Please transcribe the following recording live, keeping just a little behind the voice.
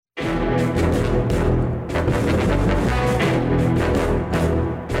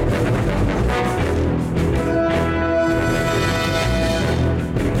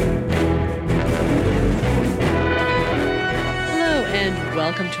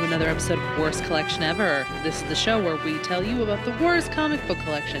to another episode of Worst Collection Ever. This is the show where we tell you about the worst comic book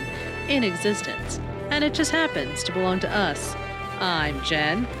collection in existence. And it just happens to belong to us. I'm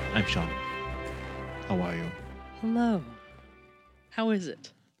Jen. I'm Sean. How are you? Hello. How is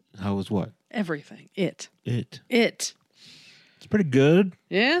it? How was what? Everything. It. It's Pretty good.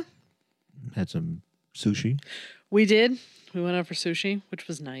 Yeah? Had some sushi. We did. We went out for sushi, which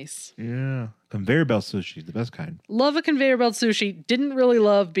was nice. Yeah. Conveyor belt sushi, the best kind. Love a conveyor belt sushi. Didn't really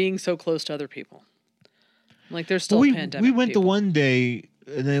love being so close to other people. Like, there's still a pandemic. We went people. the one day,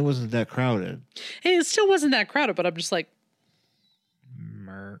 and it wasn't that crowded. Hey, it still wasn't that crowded, but I'm just like,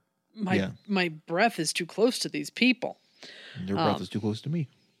 Yeah. my breath is too close to these people. Their breath is too close to me.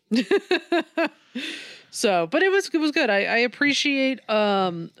 So, but it was good. I appreciate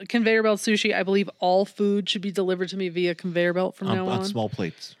conveyor belt sushi. I believe all food should be delivered to me via conveyor belt from now on. On small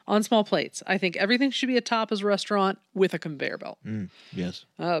plates. On small plates. I think everything should be a Tapas restaurant with a conveyor belt. Yes.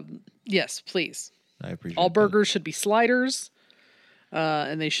 Yes, please. I appreciate All that. burgers should be sliders,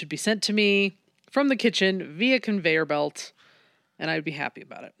 and they should be sent to me from the kitchen via conveyor belt, and I'd be happy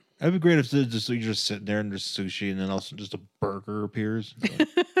about it. That'd be great if you're just sitting there and there's sushi and then also just a burger appears.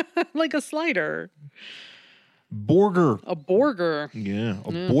 Like a slider. Borger. A borger. Yeah.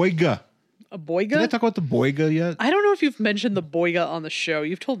 A boiga. A boiga? Did I talk about the boiga yet? I don't know if you've mentioned the boiga on the show.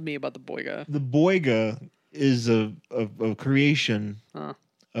 You've told me about the boiga. The boiga is a creation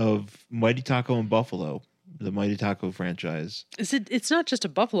of Mighty Taco and Buffalo, the Mighty Taco franchise. It's not just a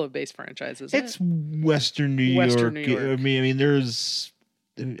Buffalo-based franchise, is it? It's Western New York. Western New York. I mean, there's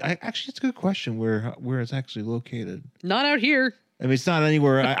actually it's a good question where it's actually located. Not out here. I mean, it's not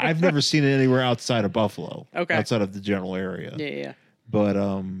anywhere. I've never seen it anywhere outside of Buffalo. Okay. Outside of the general area. Yeah. But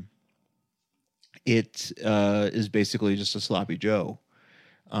it is basically just a sloppy Joe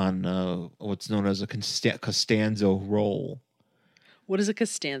on what's known as a Costanzo roll. What is a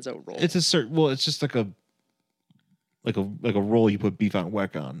Costanzo roll? It's it's just like a roll you put beef on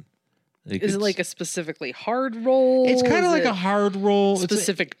weck on. Is it like a specifically hard roll? It's kind of Is like it a hard roll.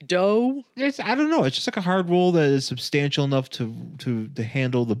 specific dough. I don't know. It's just like a hard roll that is substantial enough to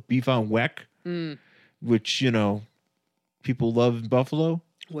handle the beef on weck, which people love in Buffalo.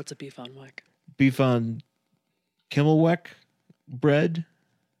 What's a beef on weck? Beef on Kimmelweck bread.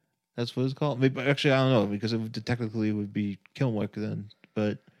 That's what it's called. Maybe, actually, I don't know because technically it would be Kimmelweck then,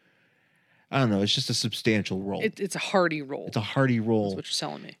 but I don't know. It's just a substantial roll. It's a hearty roll. It's a hearty roll. That's what you're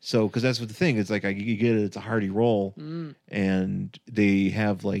telling me. So, because that's what the thing is, like you get it. It's a hearty roll, and they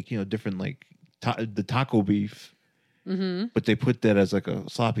have different the taco beef, but they put that as like a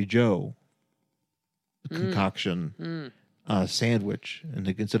sloppy Joe concoction on a sandwich, and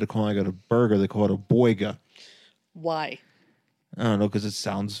instead of calling it a burger, they call it a boiga. Why? I don't know because it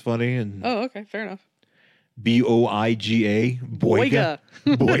sounds funny and. Oh, okay, fair enough. Boiga.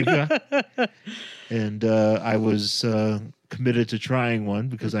 Boiga. And I was committed to trying one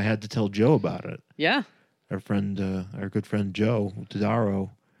because I had to tell Joe about it. Yeah. Our good friend Joe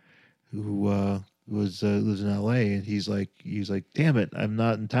Tadaro, who lives in LA, and he's like, damn it, I'm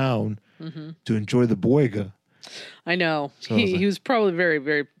not in town to enjoy the boiga. I know. So he was probably very,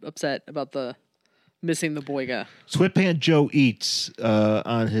 very upset about missing the boiga. Sweatpant Joe Eats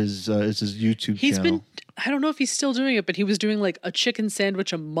on his YouTube channel. I don't know if he's still doing it, but he was doing like a chicken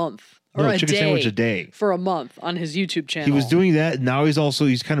sandwich a month or chicken sandwich a day for a month on his YouTube channel. He was doing that. And now he's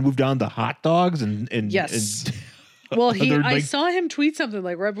kind of moved on to hot dogs and yes. And well, I saw him tweet something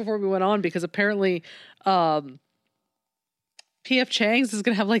like right before we went on because apparently PF Chang's is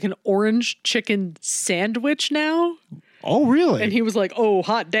going to have like an orange chicken sandwich now. Oh, really? And he was like, "Oh,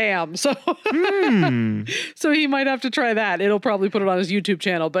 hot damn!" So, so he might have to try that. It'll probably put it on his YouTube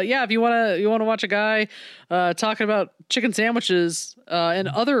channel. But yeah, if you wanna watch a guy talking about chicken sandwiches and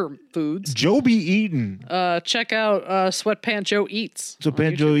other foods, Joe be eating. check out Sweatpants Joe Eats.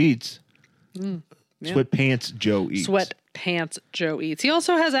 Sweatpants Joe Eats. Yeah. Sweatpants Joe Eats. Sweatpants Joe Eats. He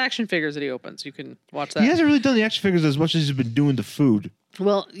also has action figures that he opens. You can watch that. He hasn't really done the action figures as much as he's been doing the food.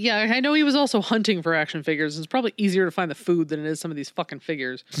 Well, yeah, I know he was also hunting for action figures. It's probably easier to find the food than it is some of these fucking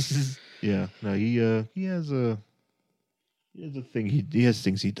figures. Yeah, no, he has a thing. He has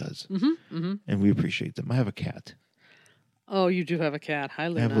things he does, and we appreciate them. I have a cat. Oh, you do have a cat. Hi,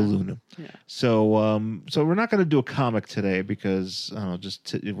 Luna. I have a Luna. Yeah. So we're not going to do a comic today because I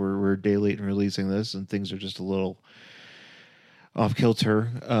don't know, we're a day late in releasing this, and things are just a little off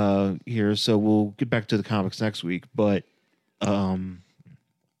kilter here. So we'll get back to the comics next week, but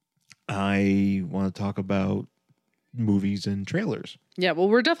I want to talk about movies and trailers. Yeah, well,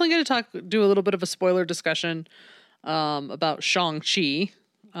 we're definitely going to do a little bit of a spoiler discussion about Shang-Chi,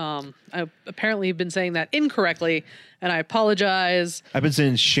 I apparently have been saying that incorrectly, and I apologize. I've been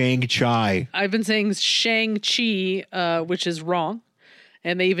saying Shang-Chi. I've been saying Shang-Chi, which is wrong.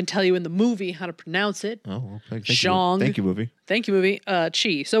 And they even tell you in the movie how to pronounce it. Oh, well, thank Shang. you. Thank you, movie. Thank you, movie.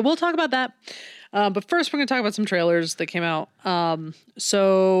 Chi. So we'll talk about that. But first, we're going to talk about some trailers that came out.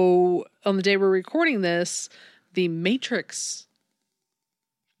 So on the day we're recording this, the Matrix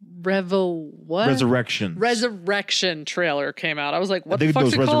Resurrection trailer came out. I was like, what I the think fuck's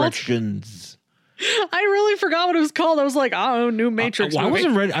those it called? Resurrections. I really forgot what it was called. I was like, oh, new Matrix movie. I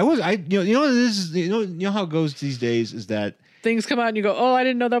wasn't ready. You know this is you know how it goes these days is that things come out and you go, oh, I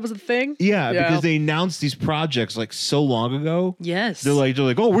didn't know that was a thing. yeah, because they announced these projects like so long ago. Yes. They're like,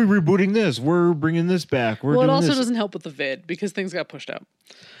 oh, we're rebooting this. We're bringing this back. We're well, it doing also this. doesn't help with the vid because things got pushed out.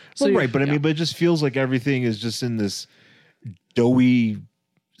 So Well, right, but I mean, but it just feels like everything is just in this doughy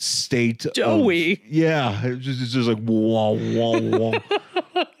state. Doughy? Yeah, it's just like wah wah wah.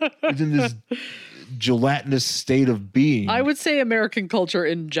 It's in this gelatinous state of being. I would say American culture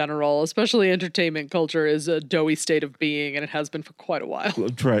in general, especially entertainment culture, is a doughy state of being, and it has been for quite a while.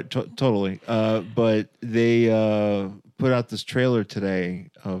 Right, totally. But they put out this trailer today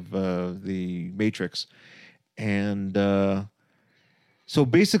of the Matrix, and so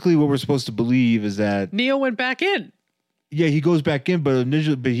basically, what we're supposed to believe is that Neo went back in. yeah, he goes back in, but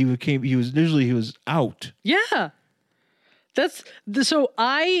he was out. Yeah. So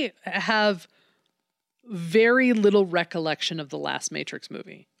I have very little recollection of the last Matrix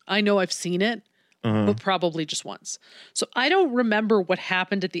movie. I know I've seen it, but probably just once. So I don't remember what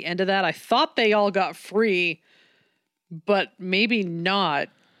happened at the end of that. I thought they all got free, but maybe not.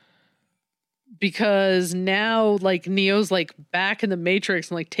 Because now like Neo's like back in the Matrix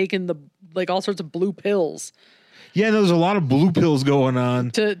and like taking the like all sorts of blue pills. Yeah, there's a lot of blue pills going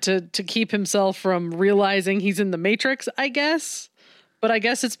on to keep himself from realizing he's in the Matrix, I guess. But I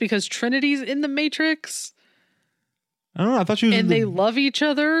guess it's because Trinity's in the Matrix. I don't know. I thought she was and they love each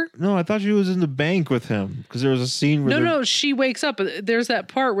other. No, I thought she was in the bank with him because there was a scene where No, she wakes up. There's that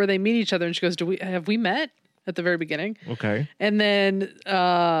part where they meet each other and she goes, have we met at the very beginning? Okay. And then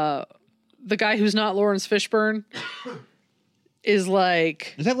the guy who's not Lawrence Fishburne is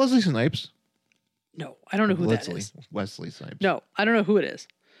like, is that Leslie Snipes? No, I don't know who that is. Wesley Snipes. No, I don't know who it is.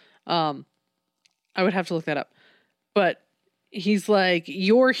 I would have to look that up. But he's like,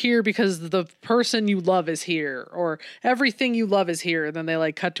 you're here because the person you love is here, or everything you love is here. And then they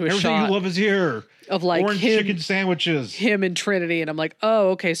like cut to a Everything shot you love is here of like orange chicken sandwiches. Him and Trinity. And I'm like,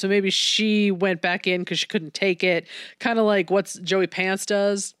 oh, okay. So maybe she went back in because she couldn't take it. Kind of like what Joey Pants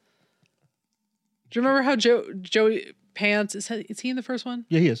does. Do you remember how Joey Pants is he in the first one?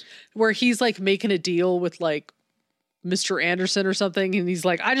 Yeah, he is. Where he's like making a deal with like Mr. Anderson or something, and he's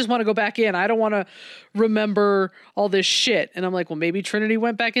like, I just want to go back in. I don't want to remember all this shit. And I'm like, well, maybe Trinity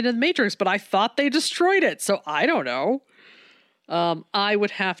went back into the Matrix, but I thought they destroyed it, so I don't know. I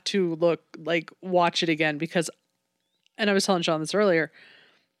would have to watch it again because, and I was telling Sean this earlier,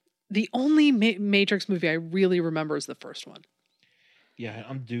 the only Matrix movie I really remember is the first one. Yeah,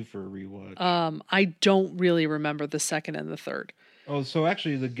 I'm due for a rewatch. I don't really remember the second and the third. Oh, so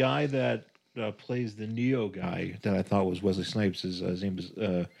actually the guy that plays the Neo guy that I thought was Wesley Snipes. His name is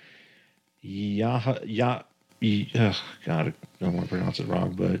God, I don't want to pronounce it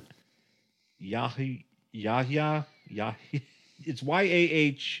wrong, but Yahya. It's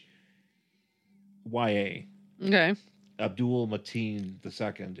Yahya. Okay. Abdul Mateen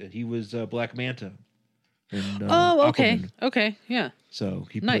II, and he was Black Manta. And, okay. Aquaman. Okay, yeah. So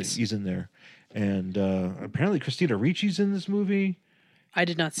Nice. He's in there, and apparently Christina Ricci's in this movie. I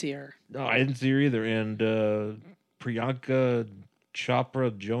did not see her. No, I didn't see her either. And Priyanka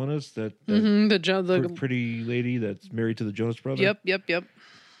Chopra Jonas, that the pretty lady that's married to the Jonas brother. Yep.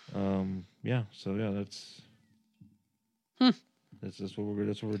 Yeah. So yeah, that's what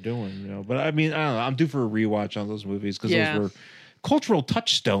we're doing. You know, but I mean, I don't know. I'm due for a rewatch on those movies because those were cultural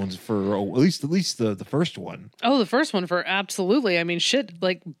touchstones for at least the first one. Oh, the first one for absolutely. I mean, shit,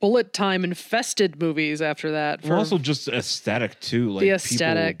 like bullet time infested movies after that. For also just aesthetic too, like the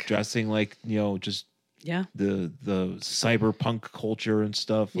aesthetic, people dressing like just the cyberpunk culture and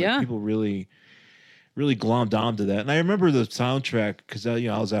stuff. Like people really glommed onto that. And I remember the soundtrack because I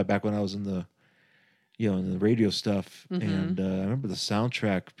was back when I was in the in the radio stuff, and I remember the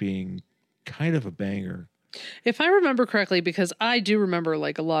soundtrack being kind of a banger. If I remember correctly, because I do remember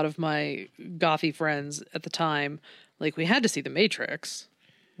like a lot of my gothy friends at the time, like we had to see The Matrix.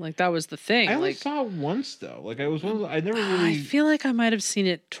 Like that was the thing. I only saw it once though. Like I was I never really. I feel like I might have seen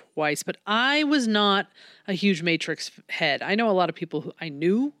it twice, but I was not a huge Matrix head. I know a lot of people who I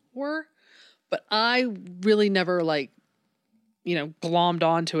knew were, but I really never glommed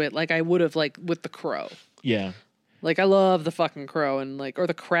onto it like I would have like with The Crow. Yeah. Like I love The fucking Crow and like, or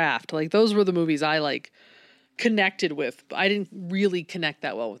The Craft. Like those were the movies I like connected with. But I didn't really connect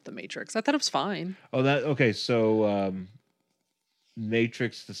that well with The Matrix. I thought it was fine. Oh, okay. So,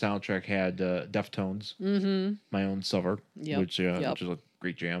 Matrix, the soundtrack had Deftones, My Own Summer, which is a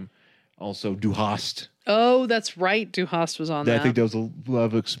great jam. Also, Du Hast. Oh, that's right. Du Hast was on that. I think that was a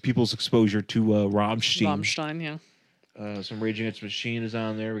lot of people's exposure to Rammstein. Rammstein, yeah. Some Rage Against the Machine is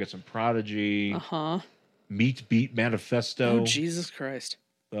on there. We got some Prodigy. Meat Beat Manifesto. Oh, Jesus Christ.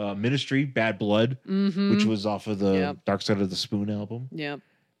 Ministry, Bad Blood, which was off of the Dark Side of the Spoon album. Yep.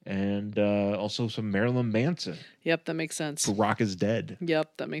 And also some Marilyn Manson. Yep, that makes sense. For Rock is Dead.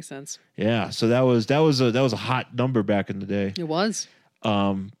 Yep, that makes sense. Yeah, so that was a hot number back in the day. It was.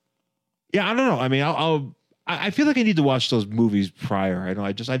 Yeah, I don't know. I mean, I feel like I need to watch those movies prior.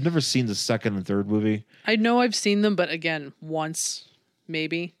 I've never seen the second and third movie. I know I've seen them, but again, once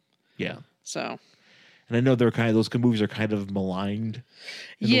maybe. Yeah. So. And I know those movies are kind of maligned.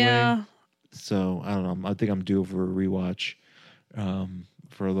 Yeah. So I don't know. I think I'm due for a rewatch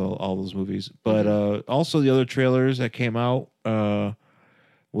for all those movies. But also the other trailers that came out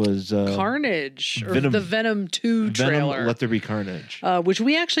was Carnage, or the Venom 2 trailer. Venom, Let There Be Carnage. Which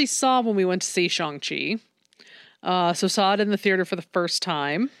we actually saw when we went to see Shang-Chi. So saw it in the theater for the first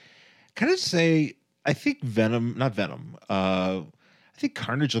time. Can I say, I think not Venom. I think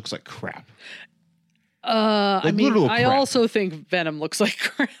Carnage looks like crap. I mean, I also think Venom looks like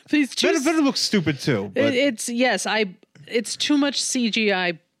crap. Venom looks stupid too. But It's too much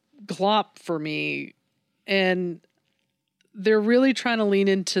CGI glop for me, and they're really trying to lean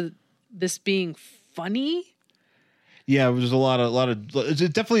into this being funny. Yeah, there's a lot of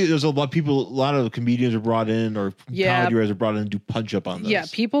definitely there's a lot of comedians are brought in, or comedy writers are brought in to do punch up on this. Yeah,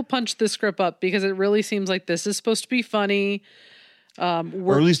 people punch this script up because it really seems like this is supposed to be funny. Or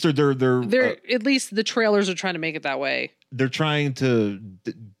at least they're at least the trailers are trying to make it that way. They're trying to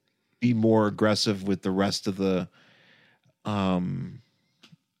be more aggressive with the rest of the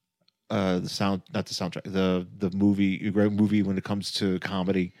movie when it comes to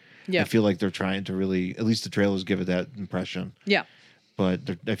comedy. Yeah, I feel like they're trying to really, at least the trailers give it that impression. Yeah, but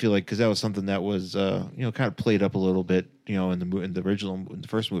I feel like because that was something that was kind of played up a little bit in the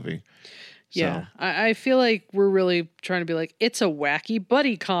first movie. So. Yeah, I feel like we're really trying to be like, it's a wacky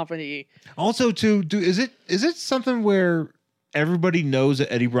buddy comedy. Also, is it something where everybody knows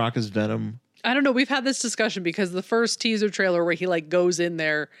that Eddie Brock is Venom? I don't know. We've had this discussion because the first teaser trailer where he like goes in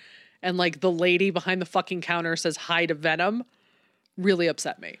there and like the lady behind the fucking counter says hi to Venom really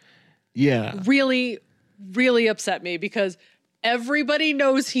upset me. Yeah. Really, really upset me because everybody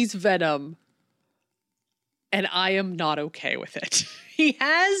knows he's Venom and I am not okay with it. He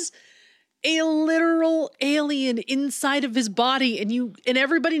has a literal alien inside of his body and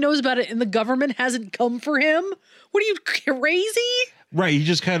everybody knows about it and the government hasn't come for him. What are you, crazy? Right, he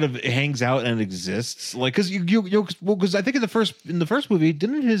just kind of hangs out and exists, like because because I think in the first movie,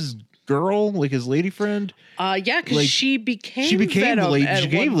 didn't his girl, like his lady friend, yeah, because she became Venom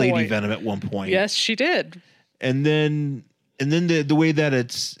Lady Venom at one point. Yes, she did. And then the way that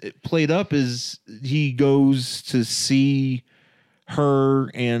it played up is he goes to see her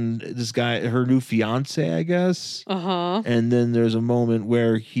and this guy, her new fiance, I guess. And then there's a moment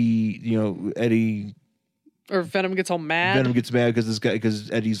where Eddie. Or Venom gets all mad. Venom gets mad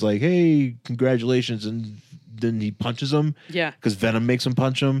because Eddie's like, "Hey, congratulations," and then he punches him. Yeah, because Venom makes him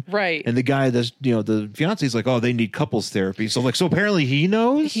punch him. Right. And the guy that's the fiance's like, "Oh, they need couples therapy." So apparently he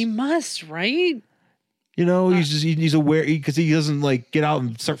knows. He must, right? He's aware because he doesn't like get out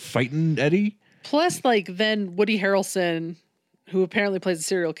and start fighting Eddie. Plus, then Woody Harrelson, who apparently plays a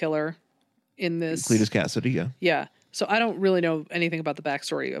serial killer in this, Cletus Cassidy, yeah. Yeah. So I don't really know anything about the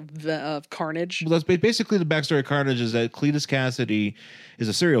backstory of Carnage. Well, that's basically the backstory of Carnage is that Cletus Cassidy is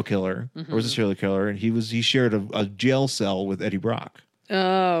a serial killer, or was a serial killer, and he shared a jail cell with Eddie Brock.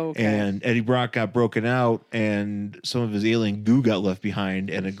 Oh, okay. And Eddie Brock got broken out, and some of his alien goo got left behind,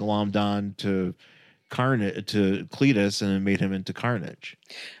 and it glommed on to Cletus, and it made him into Carnage.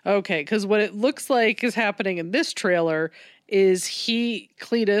 Okay, because what it looks like is happening in this trailer is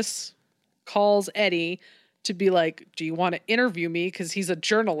Cletus calls Eddie to be like, do you want to interview me? Because he's a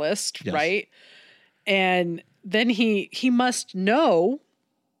journalist, yes. Right? And then he must know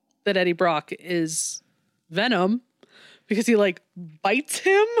that Eddie Brock is Venom because he bites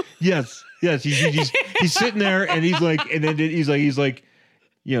him. Yes. He's sitting there and he's like,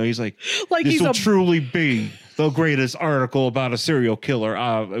 this will truly be the greatest article about a serial killer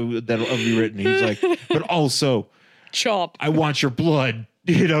that'll ever be written. He's like, but also, Chop. I want your blood.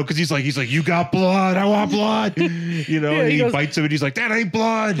 You know, because he's like, you got blood. I want blood. You know, Yeah, and he he goes- bites him and he's like, that ain't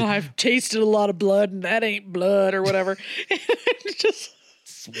blood. I've tasted a lot of blood and that ain't blood or whatever. It's just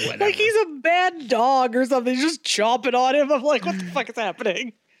Whatever. like he's a bad dog or something, just chomping on him. I'm like, what the fuck is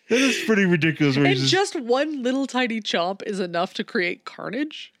happening? That is pretty ridiculous. Where And he's just one little tiny chomp is enough to create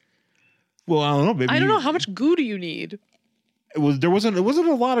carnage. well, I don't know. Maybe I don't know, how much goo do you need? it wasn't a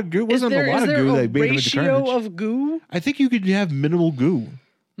lot of goo. It Is wasn't there, a lot is of there goo a that made him into ratio carnage. of goo? I think you could have minimal goo.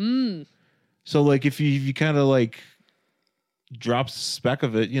 So like if you kind of like drops a speck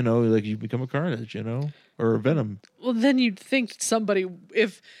of it, you know, like you become a carnage, you know, or a venom. Well, then you'd think somebody,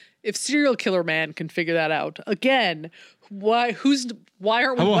 if Serial Killer Man can figure that out, again, why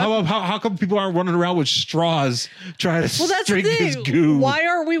aren't we? How come people aren't running around with straws trying to Well, that's the drink his thing. goo? Why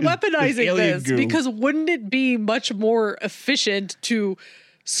aren't we his weaponizing alien this? goo? Because wouldn't it be much more efficient to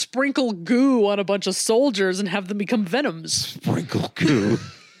sprinkle goo on a bunch of soldiers and have them become venoms? Sprinkle goo.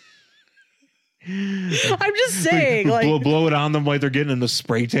 I'm just saying, like, blow it on them like they're getting in the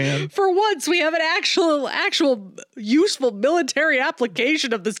spray tan. for once we have an actual useful military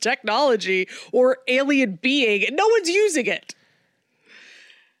application of this technology or alien being, and no one's using it.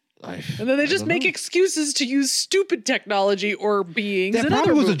 And then they just make excuses to use stupid technology or beings. That in probably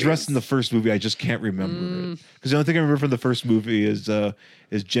other was movies. addressed in the first movie. I just can't remember it because the only thing I remember from the first movie is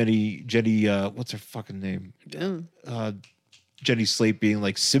Jenny. What's her fucking name? Jenny Slate being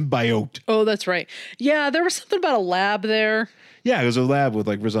like symbiote. Oh, that's right. Yeah, there was something about a lab there. Yeah, it was a lab with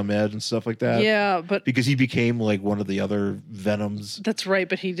like Riz Ahmed and stuff like that. Yeah, but because he became like one of the other Venoms, that's right.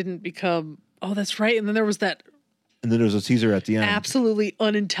 But he didn't become. Oh, that's right. And then there was that and then there was a teaser at the end. absolutely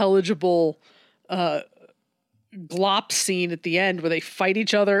unintelligible glop scene at the end where they fight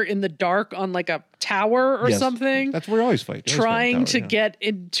each other in the dark on like a tower or Yes. something. That's where we always fight. They always fight in Trying the to tower, get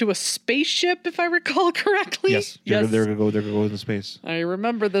into a spaceship, if I recall correctly. Yes, they're gonna go. They're gonna go into space. I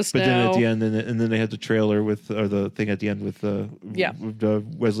remember this But now. then at the end, and then they had the trailer with, or the thing at the end with, Yeah.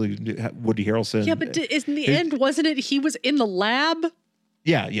 Wesley Woody Harrelson. Yeah, but in the end, wasn't it? He was in the lab,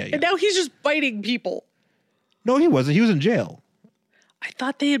 yeah. and now he's just biting people. No, he wasn't. He was in jail. I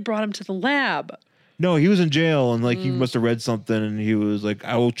thought they had brought him to the lab. No, he was in jail, and like he must have read something, and he was like,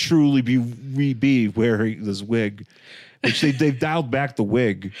 "I will truly be wearing this wig," which they've dialed back the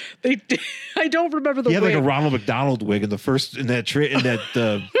wig. They did. I don't remember the He had like wig. a Ronald McDonald wig in the first in that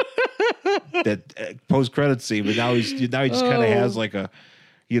post credit scene, but now he just kind of has like a,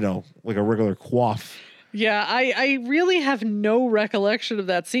 like a regular coif. Yeah, I really have no recollection of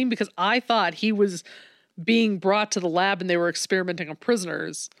that scene because I thought he was being brought to the lab and they were experimenting on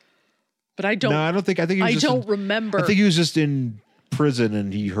prisoners. But I don't. No, I don't think. I think he was I just don't remember. I think he was just in prison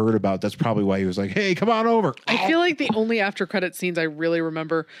and he heard about. That's probably why he was like, "Hey, come on over." I feel like the only after credit scenes I really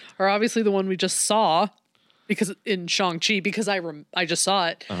remember are obviously the one we just saw, because in Shang-Chi, because I just saw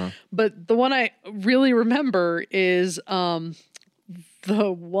it. But the one I really remember is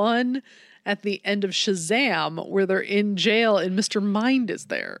the one at the end of Shazam where they're in jail and Mr. Mind is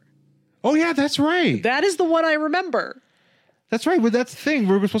there. Oh yeah, that's right. That is the one I remember. That's right. But that's the thing.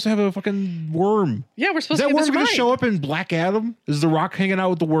 We're supposed to have a fucking worm. Yeah, we're Is supposed that to get worm Mr. going Mind. to show up in Black Adam? Is The Rock hanging out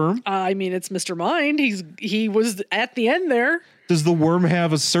with the worm? I mean, it's Mr. Mind. He was at the end there. Does the worm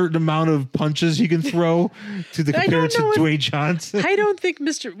have a certain amount of punches he can throw to the I compare don't to know if- Dwayne Johnson? I don't think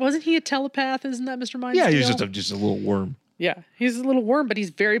wasn't he a telepath? Isn't that Mr. Mind's Yeah, he's deal? just a little worm. Yeah, he's a little worm, but he's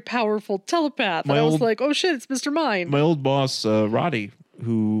very powerful telepath. My And I was old- like, oh shit, it's Mr. Mind. My old boss, Roddy,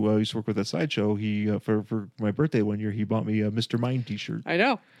 who used to work with at Sideshow, he for my birthday one year, he bought me a Mr. Mind T-shirt. I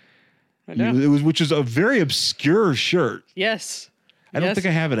know. know. Which is a very obscure shirt. Yes. I don't Yes. think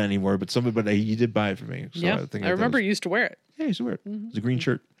I have it anymore, but he did buy it for me. So Yeah. think I remember that you used to wear it. yeah, he's weird. It's a green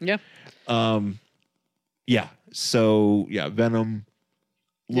shirt. Yeah. Yeah. So yeah, Venom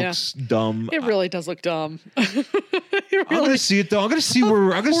looks dumb. It really does look dumb. It I'm really, gonna see it though. I'm gonna see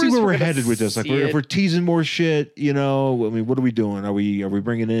where course we're we're gonna headed with this. Like see if it. we're teasing more shit, I mean, what are we doing? Are we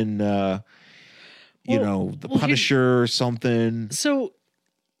bringing in the well, Punisher or something? so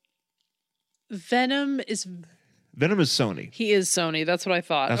Venom is Venom is Sony. he is Sony. That's what I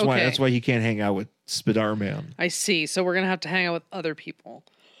thought. That's why he can't hang out with Spider-Man. I see. So we're gonna have to hang out with other people.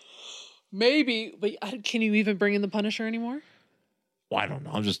 Maybe, but can you even bring in the Punisher anymore? Well, I don't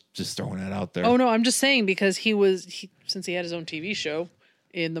know. I'm just throwing that out there. Oh no, I'm just saying because since he had his own TV show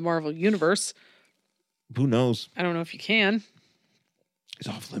in the Marvel universe. Who knows? I don't know if you can. He's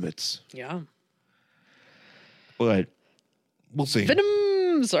off limits. Yeah. But we'll see.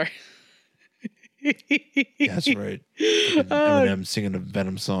 Venom. Sorry. Yeah, that's right. Eminem singing a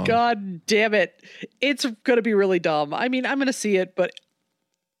Venom song. God damn it. It's going to be really dumb. I mean, I'm going to see it, but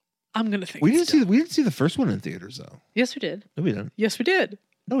I'm gonna think We it's didn't see dumb. we didn't see the first one in theaters though. Yes, we did. No, we didn't. Yes, we did.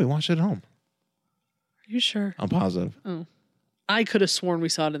 No, we watched it at home. Are you sure? I'm positive. Oh, I could have sworn we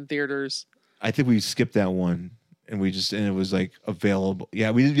saw it in theaters. I think we skipped that one, and it was like available.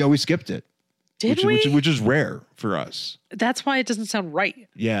 Yeah, we skipped it. Did which, we? Which is rare for us. That's why it doesn't sound right.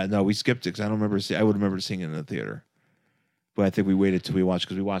 Yeah, no, we skipped it because I don't remember. I would remember seeing it in the theater, but I think we waited till we watched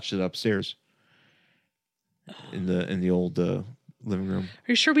because we watched it upstairs in the old living room.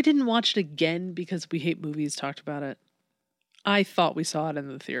 Are you sure we didn't watch it again because We Hate Movies talked about it? I thought we saw it in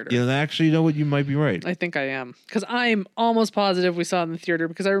the theater. Yeah, actually, you know what? You might be right. I think I am. Because I'm almost positive we saw it in the theater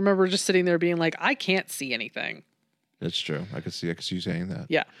because I remember just sitting there being like, I can't see anything. That's true. I could see you saying that.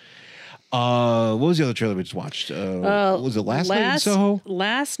 Yeah. What was the other trailer we just watched? Was it Last Night in Soho?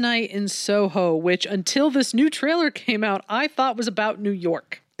 Last Night in Soho, which until this new trailer came out, I thought was about New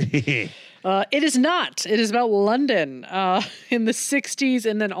York. It is not. It is about London in the 60s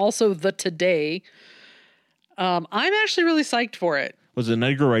and then also the today. I'm actually really psyched for it. Was it an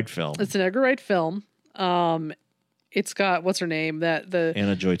Edgar Wright film? It's an Edgar Wright film. It's got, what's her name?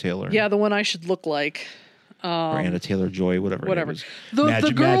 Anna Joy Taylor. Yeah, the one I should look like. Or Anna Taylor-Joy, whatever. Whatever.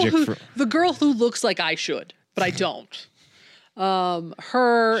 The girl who looks like I should, but I don't.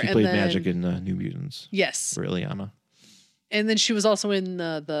 Her. She played Magic in New Mutants. Yes. For Ileana. And then she was also in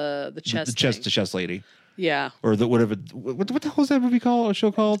the chess. The chess lady. Yeah. Or the whatever. What the hell is that movie called? A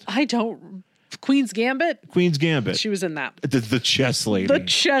show called? I don't. Queen's Gambit. Queen's Gambit. She was in that. The chess lady. The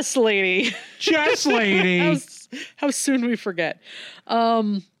chess lady. Chess lady. How soon we forget.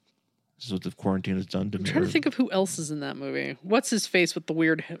 This is what the quarantine has done to me. I'm trying to think of who else is in that movie. What's his face with the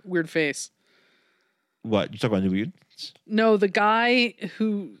weird face? What? You talk about New Mutants? No, the guy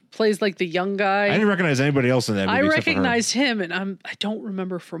who plays like the young guy. I didn't recognize anybody else in that movie. I recognized him, and I don't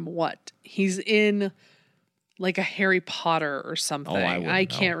remember from what. He's in like a Harry Potter or something. I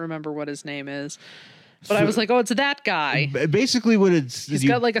can't remember what his name is. But I was like, oh, it's that guy. Basically, he's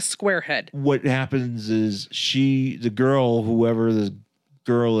got like a square head. What happens is the girl, whoever the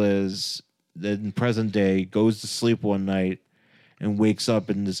girl is, in present day, goes to sleep one night and wakes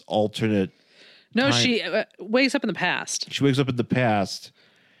up in this alternate. No, she wakes up in the past. She wakes up in the past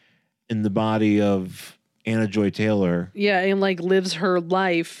in the body of Anna Joy Taylor. Yeah, and like lives her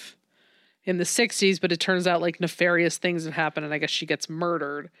life in the 60s, but it turns out like nefarious things have happened, and I guess she gets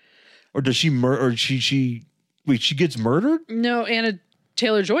murdered. Or does she murder? Or she gets murdered? No, Anna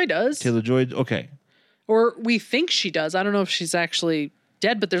Taylor-Joy does. Taylor-Joy, okay. Or we think she does. I don't know if she's actually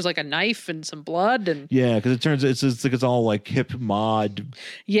dead, but there's like a knife and some blood and yeah, because it turns it's all like hip mod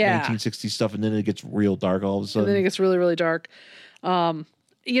 1960s stuff, and then it gets real dark all of a sudden. And then it gets really, really dark. Anna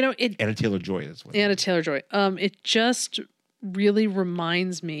Taylor-Joy, that's what. Anna Taylor-Joy. It just really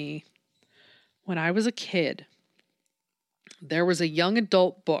reminds me when I was a kid. There was a young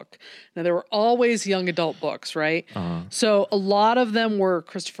adult book. Now there were always young adult books, right? Uh-huh. So a lot of them were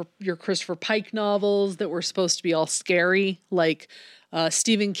Christopher Pike novels that were supposed to be all scary, like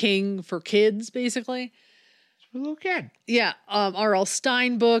Stephen King for kids, basically. For a little kid. Yeah, R.L.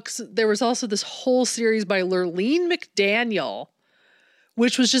 Stein books. There was also this whole series by Lurleen McDaniel,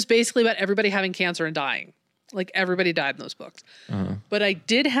 which was just basically about everybody having cancer and dying. Like everybody died in those books. Uh-huh. But I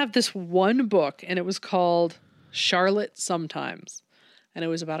did have this one book, and it was called Charlotte Sometimes. And it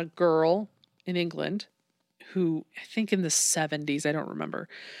was about a girl in England who, I think in the 70s, I don't remember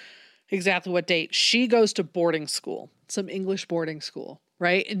exactly what date, she goes to boarding school, some English boarding school,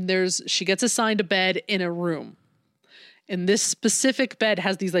 right? And she gets assigned a bed in a room. And this specific bed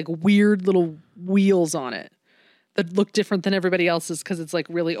has these like weird little wheels on it that look different than everybody else's because it's like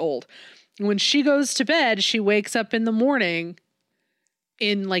really old. And when she goes to bed, she wakes up in the morning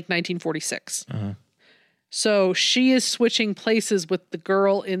in like 1946. Uh-huh. So she is switching places with the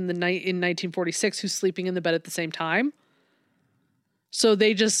girl in 1946 who's sleeping in the bed at the same time. So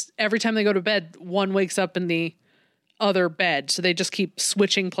they just, every time they go to bed, one wakes up in the other bed. So they just keep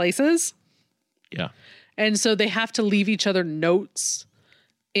switching places. Yeah. And so they have to leave each other notes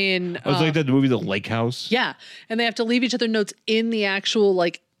in. It was like that movie, The Lake House. Yeah. And they have to leave each other notes in the actual,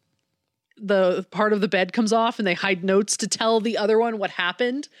 like, the part of the bed comes off and they hide notes to tell the other one what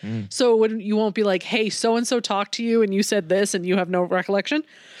happened. So you won't be like, hey, so-and-so talked to you and you said this and you have no recollection.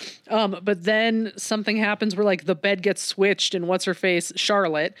 But then something happens where like the bed gets switched and what's her face,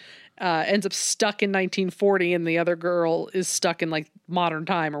 Charlotte, ends up stuck in 1940 and the other girl is stuck in like modern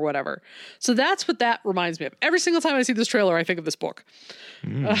time or whatever. So that's what that reminds me of. Every single time I see this trailer, I think of this book.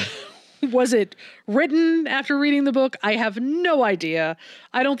 Was it written after reading the book? I have no idea.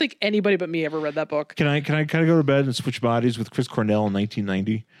 I don't think anybody but me ever read that book. Can I kind of go to bed and switch bodies with Chris Cornell in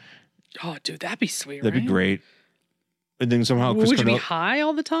 1990? Oh, dude, that'd be sweet. That'd be great. and then somehow Chris Would you Cornell. be high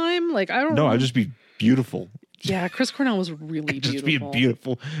all the time? Like, I don't No, know. I'd just be beautiful. Yeah, Chris Cornell was really Just beautiful. be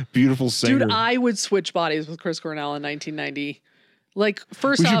a beautiful singer. Dude, I would switch bodies with Chris Cornell in 1990. Like,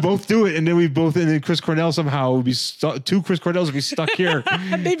 first we should off, both do it, and then Chris Cornell somehow would be stuck. Two Chris Cornells would be stuck here.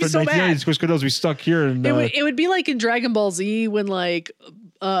 They'd be so bad. Chris Cornells would be stuck here, and it would be like in Dragon Ball Z when like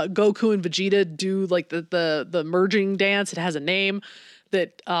Goku and Vegeta do like the merging dance. It has a name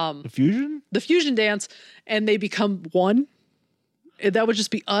that the fusion. the fusion dance, and they become one. That would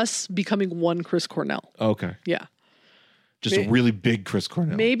just be us becoming one Chris Cornell. Okay, Yeah. just a really big Chris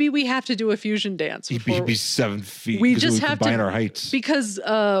Cornell. Maybe we have to do a fusion dance. He'd be 7 feet. We because just would have combine to our heights. because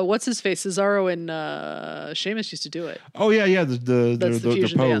what's his face? Cesaro and Sheamus used to do it. Oh yeah. The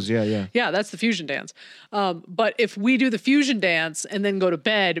fusion pose. dance. Yeah. Yeah, that's the fusion dance. But if we do the fusion dance and then go to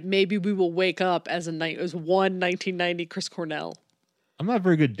bed, maybe we will wake up as one 1990 Chris Cornell. I'm not a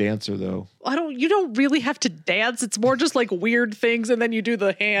very good dancer though. You don't really have to dance. It's more just like weird things, and then you do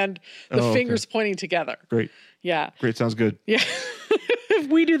the fingers pointing together. Great. Yeah. Sounds good. Yeah. If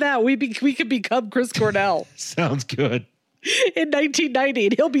we do that, we could become Chris Cornell Sounds good. in 1990,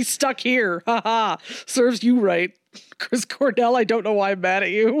 and he'll be stuck here. Ha ha. Serves you right, Chris Cornell. I don't know why I'm mad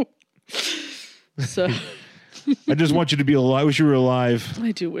at you. So I just want you to be alive. I wish you were alive.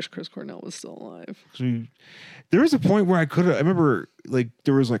 I do wish Chris Cornell was still alive. There was a point where I remember like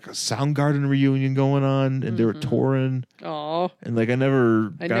there was like a Soundgarden reunion going on, and they were touring, Oh, and like I never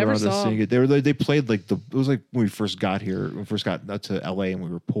got never around to saw seeing it. They played like it was like when we first got here, when we first got to LA, and we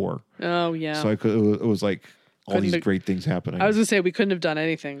were poor, oh yeah. so it was like all Couldn't these have- great things happening. I was gonna say we couldn't have done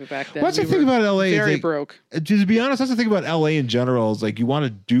anything back then. Well, that's We the thing were about LA. very Is like, broke. to be honest, that's the thing about LA in general. Is like you want to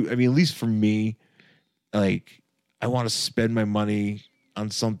do. I mean, at least for me, like I want to spend my money on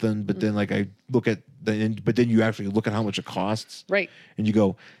something, but then like I look at but then you actually look at how much it costs, Right. and you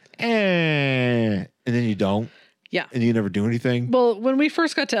go, and then you don't, Yeah. and you never do anything. Well, when we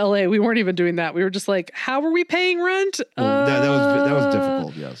first got to LA, we weren't even doing that. We were just like, how are we paying rent? Well, that was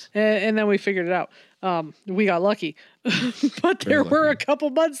difficult. Yes. And then we figured it out. We got lucky, but there were a couple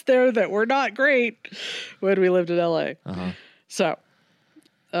months there that were not great when we lived in LA. Uh-huh. So,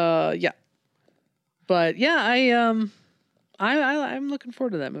 yeah, but yeah, I'm looking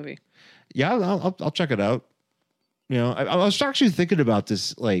forward to that movie. Yeah, I'll check it out. You know, I was actually thinking about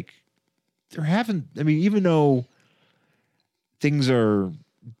this. Like, even though things are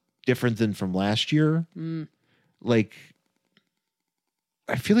different than from last year, like,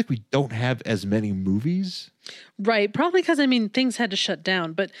 I feel like we don't have as many movies. Right. Probably because, things had to shut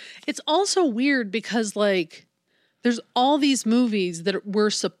down. But it's also weird because, like, there's all these movies that were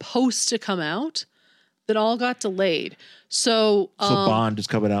supposed to come out that all got delayed. So Bond is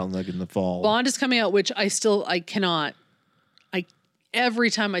coming out in the fall. Bond is coming out, which I cannot. Every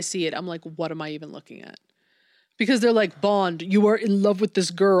time I see it, I'm like, what am I even looking at? Because they're like, Bond, you are in love with this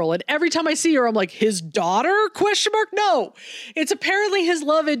girl. And every time I see her, I'm like, his daughter? ? No. It's apparently his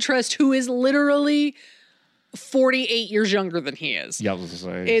love interest who is literally 48 years younger than he is. Yeah, I was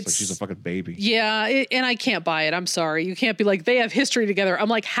gonna say, it's like she's a fucking baby. Yeah, and I can't buy it. I'm sorry. You can't be like, they have history together. I'm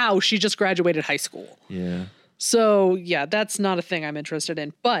like, how? She just graduated high school. Yeah. So, yeah, that's not a thing I'm interested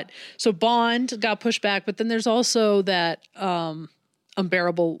in. But, so Bond got pushed back, but then there's also that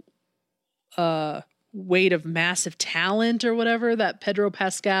unbearable weight of massive talent or whatever, that Pedro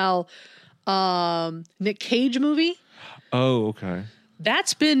Pascal Nick Cage movie. Oh, okay.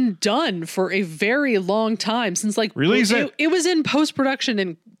 That's been done for a very long time since like Really? it was in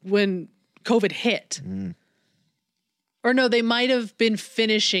post-production when COVID hit. Or no, they might have been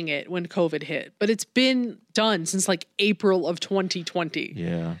finishing it when COVID hit, but it's been done since like April of 2020.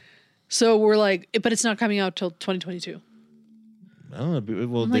 Yeah. So we're like, but it's not coming out till 2022. I don't know.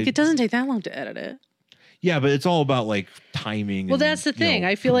 Well, I'm like, it doesn't take that long to edit it. Yeah, but it's all about like timing. Well, that's the thing.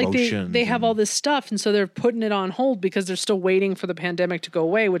 I feel like they have all this stuff, and so they're putting it on hold because they're still waiting for the pandemic to go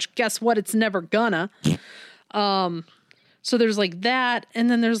away, which guess what? It's never gonna. So there's like that, and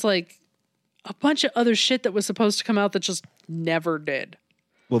then there's like a bunch of other shit that was supposed to come out that just never did.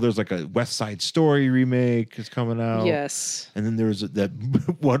 Well, there's like a West Side Story remake is coming out. Yes. And then there's that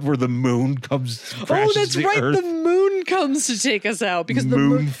one where the moon crashes that's the right. Earth. The moon comes to take us out because the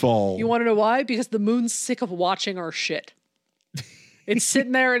Moonfall. You want to know why? Because the moon's sick of watching our shit. It's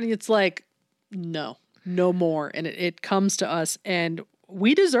sitting there and it's like, no more. And it comes to us and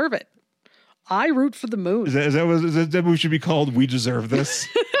we deserve it. I root for the moon. Is that movie should be called "We Deserve This"?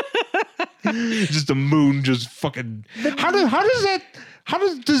 Just the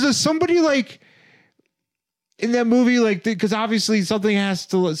does somebody like in that movie, like, because obviously somebody has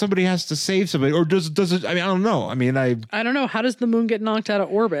to save somebody, or does it? I mean, I don't know. I mean, I don't know. How does the moon get knocked out of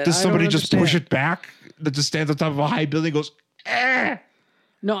orbit? Does somebody just push it back? that just stands on top of a high building and goes, eh.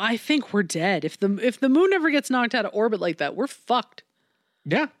 No, I think we're dead. If the moon ever gets knocked out of orbit like that, we're fucked.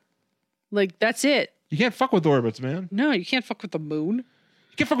 Yeah. Like, that's it. You can't fuck with orbits, man. No, you can't fuck with the moon.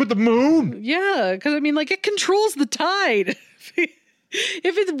 You can't fuck with the moon. Yeah, because, I mean, like, it controls the tide.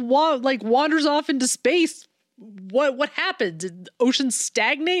 If it wanders off into space, what happens? Did the oceans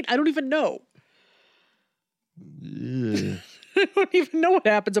stagnate? I don't even know. I don't even know what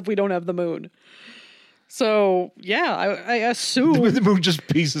happens if we don't have the moon. So yeah, I assume the moon just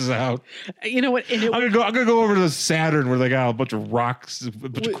pieces out. You know what? I'm gonna go over to Saturn where they got a bunch of rocks, a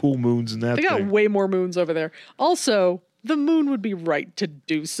bunch of cool moons and that. They got way more moons over there. Also, the moon would be right to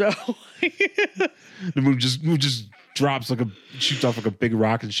do so. The moon just drops shoots off like a big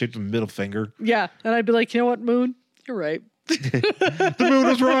rock and shaped a middle finger. Yeah, and I'd be like, you know what, moon? You're right. The moon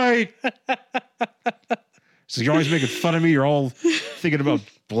was right. So you're always making fun of me. You're all thinking about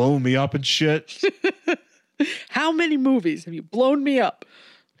blowing me up and shit. How many movies have you blown me up?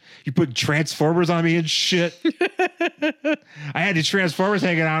 You put Transformers on me and shit. I had the Transformers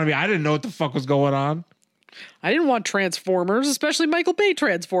hanging out on me. I didn't know what the fuck was going on. I didn't want Transformers, especially Michael Bay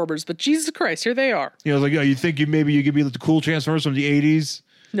Transformers, but Jesus Christ, here they are. You know, like, you think maybe you could be like the cool Transformers from the 80s?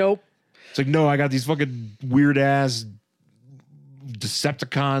 Nope. It's like, no, I got these fucking weird ass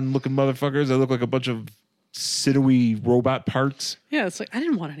Decepticon looking motherfuckers that look like a bunch of sinewy robot parts. Yeah, it's like, I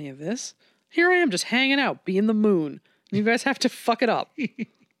didn't want any of this. Here I am just hanging out, being the moon. You guys have to fuck it up.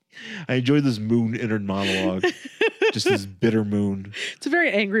 I enjoyed this moon inner monologue. Just this bitter moon. It's a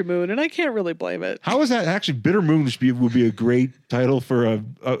very angry moon, and I can't really blame it. How is that? Actually, Bitter Moon would be a great title for a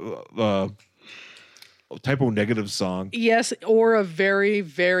typo negative song. Yes, or a very,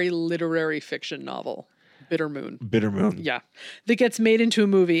 very literary fiction novel. Bitter Moon. Bitter Moon. Yeah. That gets made into a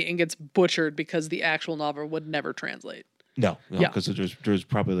movie and gets butchered because the actual novel would never translate. No, because there's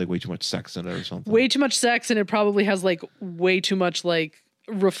probably like way too much sex in it or something. Way too much sex, and it probably has like way too much like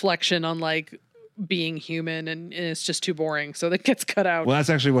reflection on like being human, and it's just too boring, so that gets cut out. Well, that's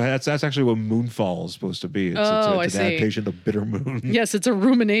actually what Moonfall is supposed to be. It's an adaptation of Bitter Moon. Yes, it's a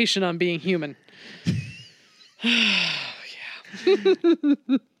rumination on being human. Yeah.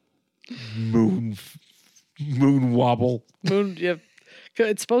 Moon wobble. Moon, yeah.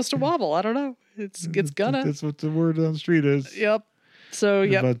 It's supposed to wobble. I don't know. It's gonna. That's what the word on the street is. Yep. So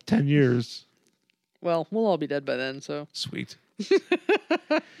in about 10 years. Well, we'll all be dead by then. So sweet.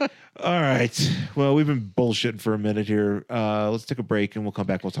 All right. Well, we've been bullshitting for a minute here. Let's take a break and we'll come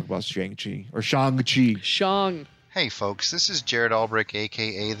back. We'll talk about Shang-Chi or Shang-Chi. Shang. Hey folks, this is Jared Albrick,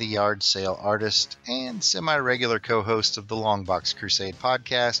 aka the Yard Sale Artist and semi-regular co-host of the Longbox Crusade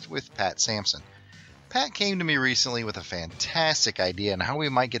podcast with Pat Sampson. Pat came to me recently with a fantastic idea on how we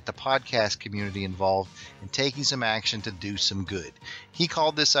might get the podcast community involved in taking some action to do some good. He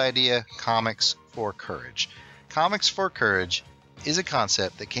called this idea Comics for Courage. Comics for Courage is a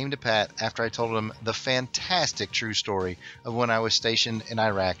concept that came to Pat after I told him the fantastic true story of when I was stationed in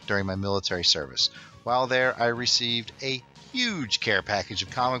Iraq during my military service. While there, I received a huge care package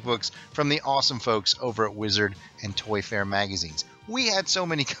of comic books from the awesome folks over at Wizard and Toy Fair magazines. We had so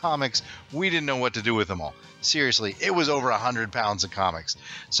many comics, we didn't know what to do with them all. Seriously, it was over 100 pounds of comics.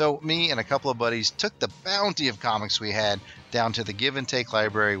 So me and a couple of buddies took the bounty of comics we had down to the Give and Take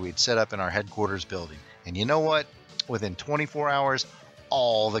library we'd set up in our headquarters building. And you know what? Within 24 hours,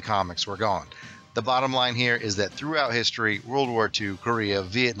 all the comics were gone. The bottom line here is that throughout history, World War II, Korea,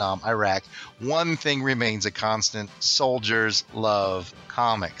 Vietnam, Iraq, one thing remains a constant: soldiers love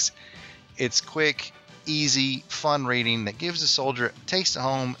comics. It's quick, easy, fun reading that gives a soldier a taste of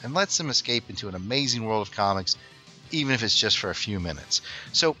home and lets them escape into an amazing world of comics, even if it's just for a few minutes.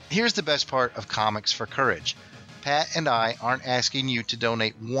 So here's the best part of Comics for Courage. Pat and I aren't asking you to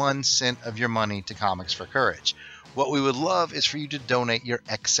donate 1 cent of your money to Comics for Courage. What we would love is for you to donate your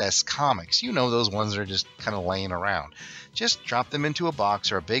excess comics. You know, those ones that are just kind of laying around. Just drop them into a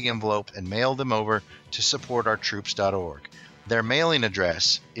box or a big envelope and mail them over to supportourtroops.org. Their mailing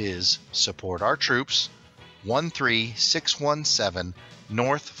address is Support Our Troops, 13617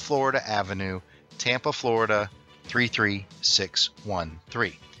 North Florida Avenue, Tampa, Florida,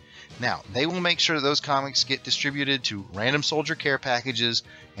 33613. Now, they will make sure those comics get distributed to random soldier care packages,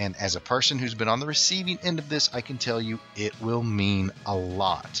 and as a person who's been on the receiving end of this, I can tell you it will mean a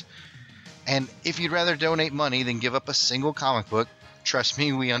lot. And if you'd rather donate money than give up a single comic book, trust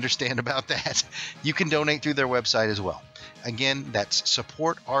me, we understand about that. You can donate through their website as well. Again, that's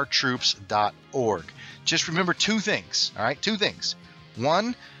supportourtroops.org. Just remember 2 things, all right? 2 things.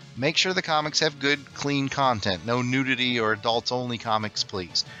 1, make sure the comics have good, clean content. No nudity or adults-only comics,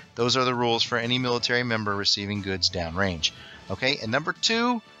 please. Those are the rules for any military member receiving goods downrange. Okay, and number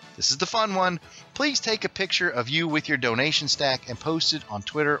 2, This is the fun one. Please take a picture of you with your donation stack and post it on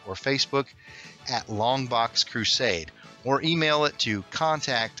Twitter or Facebook at Longbox Crusade, or email it to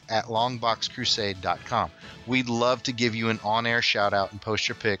contact@longboxcrusade.com. We'd love to give you an on-air shout-out and post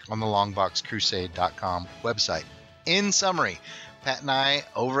your pic on the longboxcrusade.com website. In summary, Pat and I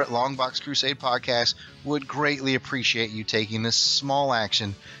over at Longbox Crusade Podcast would greatly appreciate you taking this small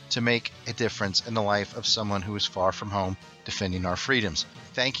action to make a difference in the life of someone who is far from home defending our freedoms.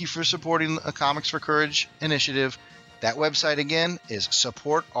 Thank you for supporting a Comics for Courage initiative. That website again is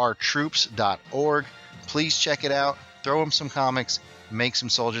supportourtroops.org. Please check it out. Throw them some comics. Make some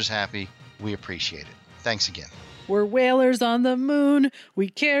soldiers happy. We appreciate it. Thanks again. We're whalers on the moon. We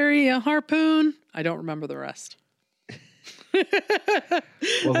carry a harpoon. I don't remember the rest.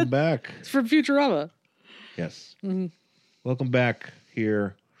 Welcome back. It's from Futurama. Yes. Mm-hmm. Welcome back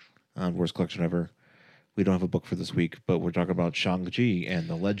here on Worst Collection Ever. We don't have a book for this week, but we're talking about Shang-Chi and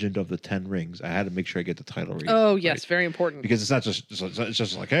the Legend of the Ten Rings. I had to make sure I get the title right. Oh, yes. Right. Very important. Because it's not just, it's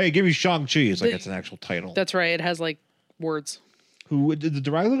just like, hey, give me Shang-Chi. It's like, it's an actual title. That's right. It has like words. Who did the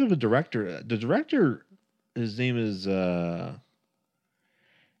director? Look at the director. The director, his name is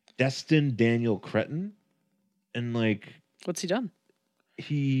Destin Daniel Cretton. And like, what's he done?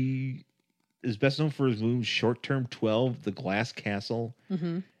 He is best known for his movies Short Term 12, The Glass Castle,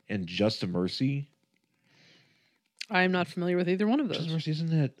 and Just a Mercy. I am not familiar with either one of those. Just a Mercy,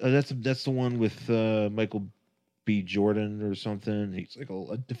 isn't it? That's the one with Michael B. Jordan or something. He's like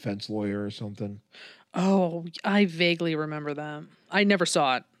a defense lawyer or something. Oh, I vaguely remember that. I never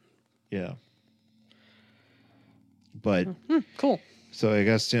saw it. Yeah. But cool. So I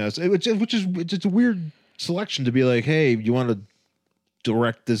guess, you know, which is just a weird selection to be like, hey, you want to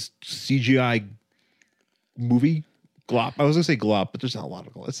direct this CGI movie? Glop. I was gonna say glop, but there's not a lot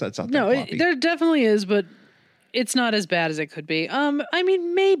of glop. That's not that there definitely is, but it's not as bad as it could be. I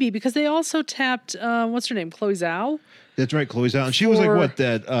mean, maybe because they also tapped what's her name, Chloe Zhao. That's right, Chloe Zhao, and she was like what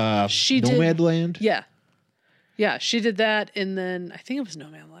that she Nomadland. Yeah, she did that, and then I think it was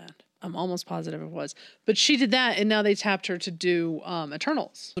Nomadland. I'm almost positive it was, but she did that, and now they tapped her to do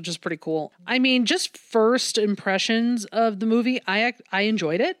Eternals, which is pretty cool. I mean, just first impressions of the movie, I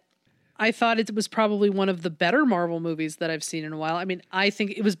enjoyed it. I thought it was probably one of the better Marvel movies that I've seen in a while. I mean, I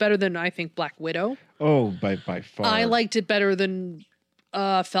think it was better than Black Widow. Oh, by far. I liked it better than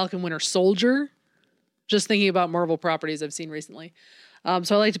Falcon Winter Soldier. Just thinking about Marvel properties I've seen recently.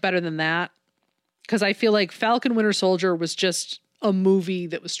 So I liked it better than that. Because I feel like Falcon Winter Soldier was just a movie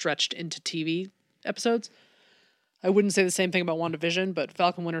that was stretched into TV episodes. I wouldn't say the same thing about WandaVision, but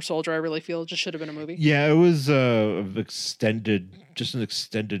Falcon Winter Soldier, I really feel just should have been a movie. Yeah, it was an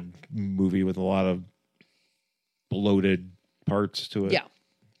extended movie with a lot of bloated parts to it. Yeah.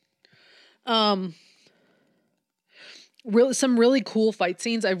 Some really cool fight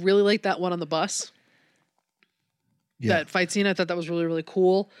scenes. I really like that one on the bus. Yeah. That fight scene, I thought that was really, really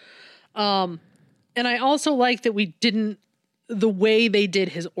cool. And I also like that we didn't, the way they did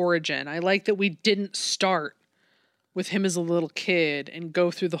his origin. I like that we didn't start with him as a little kid and go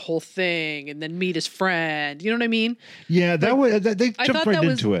through the whole thing and then meet his friend. You know what I mean? Yeah, they jumped right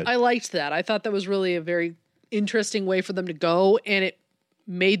into it. I liked that. I thought that was really a very interesting way for them to go, and it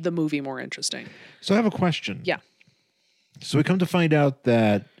made the movie more interesting. So I have a question. Yeah. So we come to find out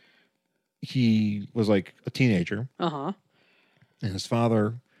that he was like a teenager. Uh-huh. And his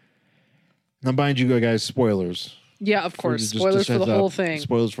father... Now, mind you, guys, spoilers. Yeah, of course. Spoilers for the whole thing.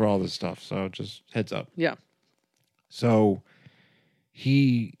 Spoilers for all this stuff. So just heads up. Yeah. So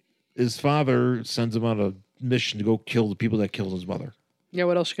his father sends him on a mission to go kill the people that killed his mother. Yeah,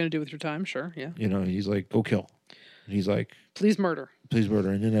 what else are you going to do with your time? Sure, yeah. You know, he's like, go kill. And he's like... Please murder.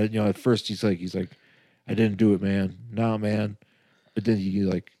 And then, you know, at first he's like, I didn't do it, man. Nah, man. But then he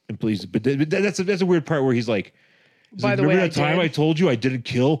like, and please... But that's a weird part where he's like... By the way, remember that time I told you I didn't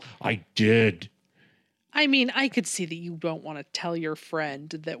kill? I did. I mean, I could see that you don't want to tell your friend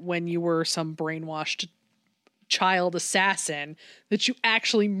that when you were some brainwashed child assassin that you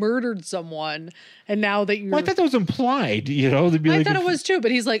actually murdered someone, and now that you're... Well, I thought that was implied, you know? I thought it was too,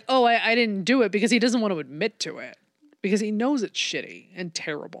 but he's like, oh, I didn't do it because he doesn't want to admit to it. Because he knows it's shitty and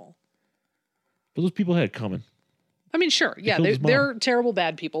terrible. But those people had it coming. I mean, sure. Yeah, they're terrible,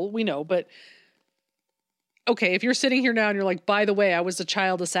 bad people. We know, but... Okay, if you're sitting here now and you're like, by the way, I was a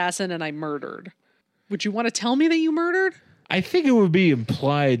child assassin and I murdered. Would you want to tell me that you murdered? I think it would be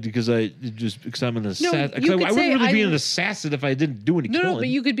implied because I'm an assassin. I wouldn't really be an assassin if I didn't do any killing. No, but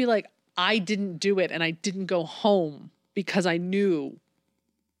you could be like, I didn't do it and I didn't go home because I knew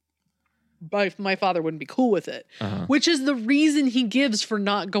my father wouldn't be cool with it, which is the reason he gives for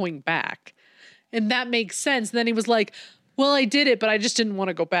not going back. And that makes sense. And then he was like, Well, I did it, but I just didn't want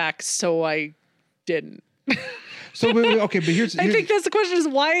to go back, so I didn't. So okay, but here's I think that's the question: is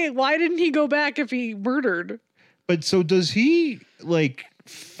why didn't he go back if he murdered? But so does he like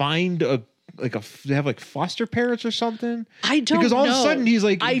find have like foster parents or something? I don't know. Because all of a sudden he's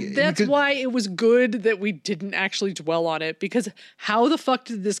like, that's why it was good that we didn't actually dwell on it, because how the fuck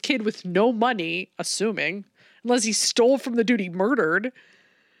did this kid with no money, assuming, unless he stole from the dude he murdered,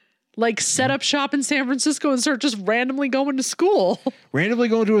 like set up shop in San Francisco and start just randomly going to school? Randomly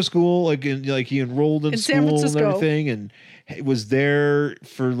going to a school, like he enrolled in San school and Francisco. everything, and was there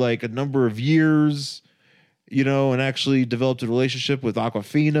for like a number of years, and actually developed a relationship with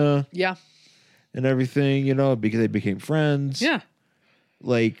Aquafina. Yeah. And everything, because they became friends. Yeah.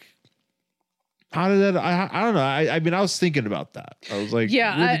 Like, how did that? I don't know. I mean, I was thinking about that. I was like,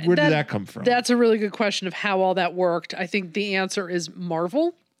 yeah, where did that come from? That's a really good question of how all that worked. I think the answer is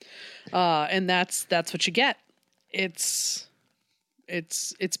Marvel, and that's what you get. It's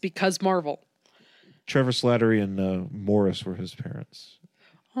because Marvel. Trevor Slattery and Morris were his parents.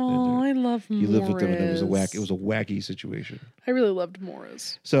 Oh, I love Morris. He lived with them, and it was a wacky situation. I really loved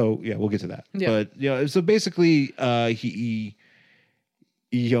Morris. So yeah, we'll get to that. Yeah. But so basically, we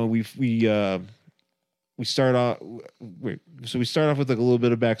start off. So we start off with like a little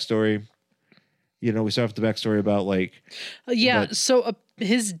bit of backstory. We start off with the backstory about like. So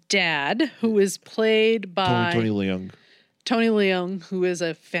his dad, who is played by Tony Leung. Tony Leung, who is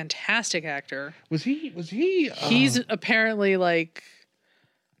a fantastic actor. Was he? He's apparently like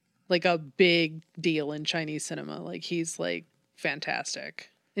a big deal in Chinese cinema. Like he's like fantastic.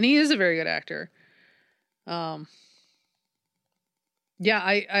 And he is a very good actor. I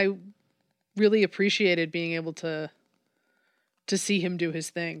really appreciated being able to see him do his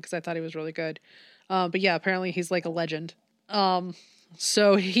thing, because I thought he was really good. But yeah, apparently he's like a legend.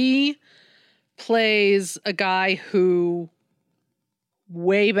 So he plays a guy who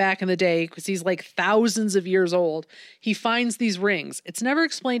way back in the day, because he's like thousands of years old, he finds these rings. It's never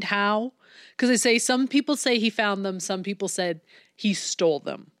explained how, because they say some people say he found them, some people said he stole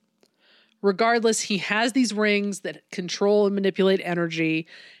them. Regardless, he has these rings that control and manipulate energy,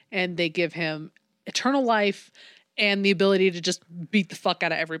 and they give him eternal life and the ability to just beat the fuck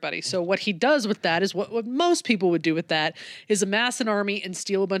out of everybody. So what he does with that is what most people would do with that, is amass an army and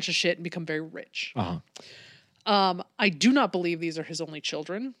steal a bunch of shit and become very rich. I do not believe these are his only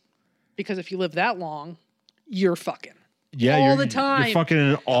children, because if you live that long, you're fucking. Yeah, all the time. You're fucking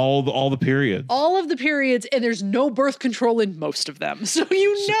in all the periods. All of the periods, and there's no birth control in most of them. So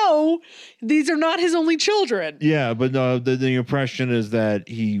these are not his only children. Yeah, but no, the impression is that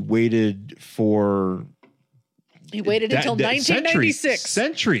he waited until 1996.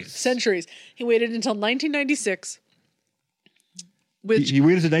 Centuries. He waited until 1996. Which he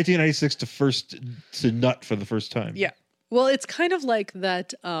waited until 1996 to nut for the first time. Yeah. Well, it's kind of like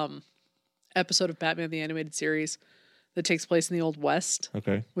that episode of Batman the Animated Series that takes place in the Old West.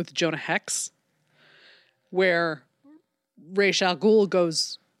 Okay. With Jonah Hex, where Ra's al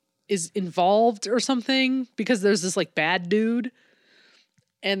Ghul is involved or something, because there's this like bad dude,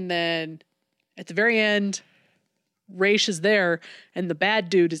 and then at the very end, Ra's is there, and the bad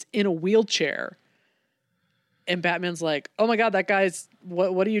dude is in a wheelchair. And Batman's like, oh my God, that guy's,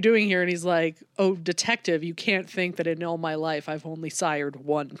 what are you doing here? And he's like, oh, detective, you can't think that in all my life I've only sired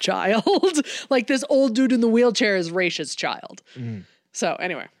one child. Like, this old dude in the wheelchair is Raish's child. Mm. So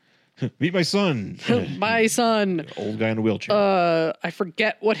anyway. Meet my son. My son. Old guy in a wheelchair. I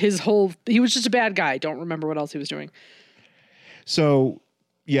forget what he was just a bad guy. Don't remember what else he was doing. So,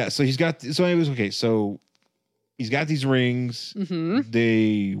 yeah, so he's got these rings. Mm-hmm.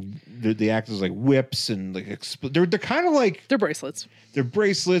 They act as like whips and like they're kind of like they're bracelets. They're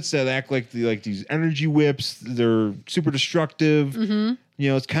bracelets that act like these energy whips. They're super destructive. Mm-hmm.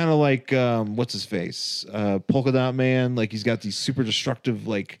 It's kind of like what's his face, Polka Dot Man. Like he's got these super destructive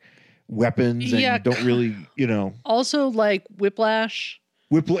like weapons, and you don't really Also like Whiplash.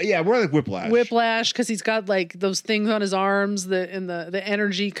 Yeah, more like Whiplash. Whiplash, because he's got like those things on his arms, the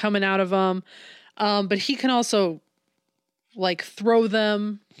energy coming out of them. But he can also like throw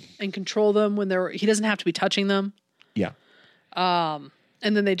them and control them when he doesn't have to be touching them. Yeah. And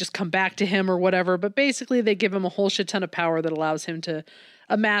then they just come back to him or whatever. But basically they give him a whole shit ton of power that allows him to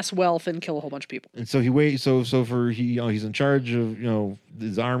amass wealth and kill a whole bunch of people. And so he's in charge of,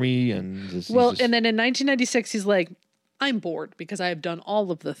 his army and and then in 1996, he's like, I'm bored because I have done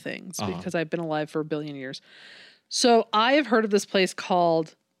all of the things because I've been alive for 1 billion years. So I have heard of this place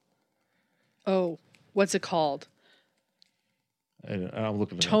called, what's it called? I'm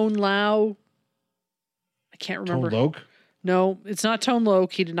looking at Tone Lao. I can't remember. Tone Loc? No, it's not Tone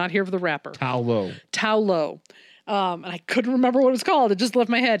Loc. He did not hear of the rapper. Tao Lo. And I couldn't remember what it was called. It just left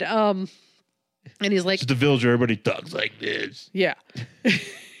my head. And he's like, It's the village where everybody talks like this. yeah.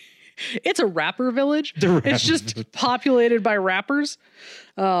 It's a rapper village. The rapper It's just village. populated by rappers.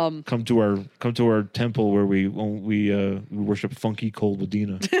 Come to our temple where we worship funky Cole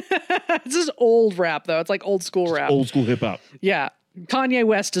Medina. It's just old rap though. It's like old school rap. Old school hip hop. Yeah. Kanye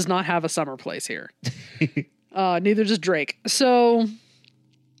West does not have a summer place here. Neither does Drake. So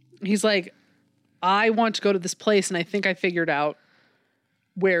he's like, I want to go to this place and I think I figured out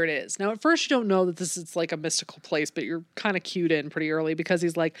where it is. Now, at first you don't know that this is like a mystical place, but you're kind of cued in pretty early because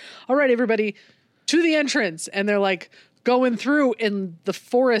he's like, all right, everybody to the entrance. And they're like going through and the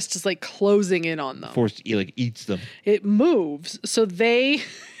forest is like closing in on them. Forest like eats them. It moves. So they,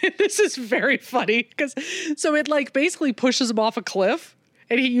 this is very funny because so it like basically pushes him off a cliff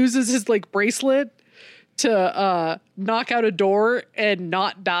and he uses his like bracelet to knock out a door and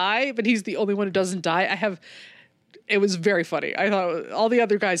not die, but he's the only one who doesn't die. It was very funny. I thought all the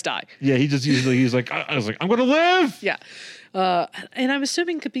other guys die. Yeah, he's like, I was like, I'm gonna live. Yeah. And I'm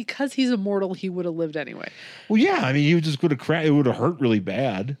assuming because he's immortal, he would have lived anyway. Well, yeah, I mean, he was just gonna crash. It would have hurt really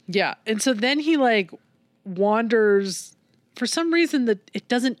bad. Yeah. And so then he like wanders for some reason that it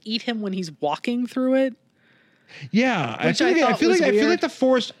doesn't eat him when he's walking through it. Yeah, I Which feel I thought was like weird. the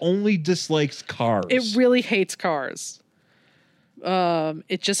forest only dislikes cars. It really hates cars.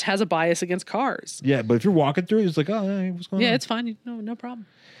 It just has a bias against cars. Yeah, but if you're walking through it, it's like, oh, hey, what's going on? Yeah, it's fine. No problem.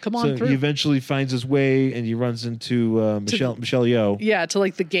 Come on So through. he eventually finds his way, and he runs into Michelle Yeoh, Yeah, to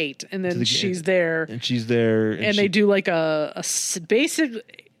like the gate, and then the she's there, and she's there, and they do like a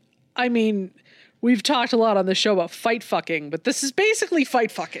basic. I mean, we've talked a lot on the show about fight fucking, but this is basically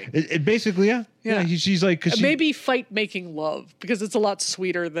fight fucking. It basically, yeah. She's like, cause Maybe fight making love because it's a lot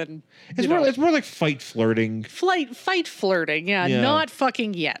sweeter than it's more like fight flirting. fight flirting. Yeah, Yeah. not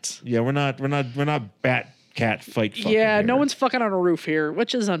fucking yet. Yeah, we're not bat cat fight fucking. Yeah, here. no one's fucking on a roof here,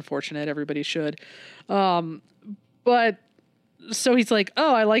 which is unfortunate. Everybody should. But so he's like,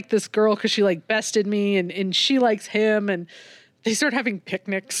 oh, I like this girl because she like bested me and she likes him and they start having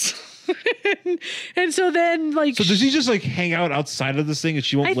picnics. and so then like So does he just like hang out outside of this thing and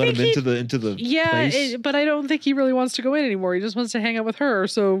she won't I let him think into the place? but I don't think he really wants to go in anymore. He just wants to hang out with her.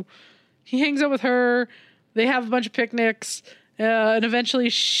 So he hangs out with her. They have a bunch of picnics. And eventually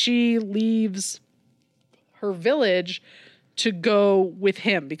she leaves her village to go with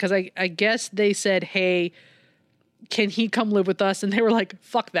him because I guess they said, hey, can he come live with us? And they were like,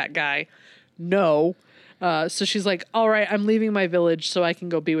 fuck that guy. No. So she's like, all right, I'm leaving my village so I can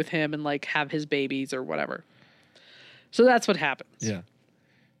go be with him and like have his babies or whatever. So that's what happens. Yeah.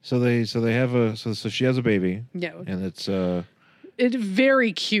 So they have so she has a baby. Yeah. And it's It's a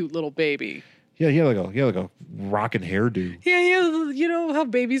very cute little baby. yeah, he had like a rockin' hairdo. Yeah, you know how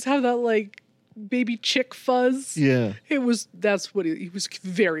babies have that like baby chick fuzz? Yeah. That's what he was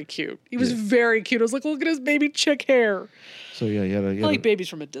very cute. He was very cute. I was like, look at his baby chick hair. So yeah, he had I like babies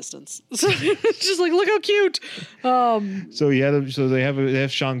from a distance. So it's just like, look how cute. So they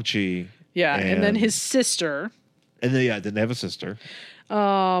have Shang-Chi. Yeah, and then his sister. And then they have a sister.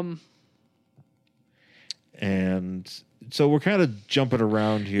 And so we're kind of jumping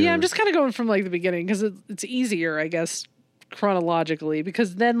around here. Yeah, I'm just kind of going from like the beginning because it's easier, I guess, chronologically.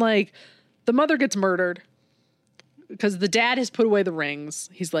 Because then like the mother gets murdered because the dad has put away the rings.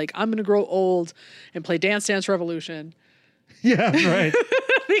 He's like, I'm gonna grow old and play Dance Dance Revolution. Yeah, right.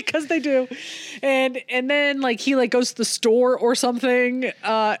 Because they do. And then like he like goes to the store or something.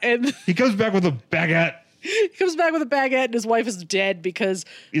 And He comes back with a baguette. he comes back with a baguette and his wife is dead because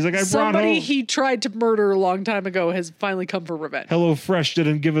He's like, I brought somebody home. he tried to murder a long time ago has finally come for revenge. Hello Fresh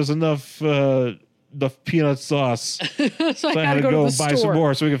didn't give us enough peanut sauce. So I I had had to go to go to the buy store. some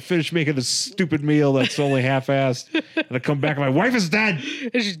more so we can finish making this stupid meal that's only half-assed. And I come back and my wife is dead.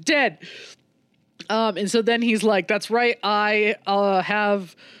 And she's dead. And so then he's like, that's right. I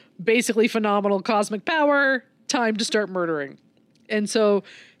have basically phenomenal cosmic power. Time to start murdering. And so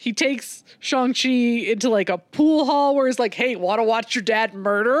he takes Shang-Chi into like a pool hall where he's like, hey, want to watch your dad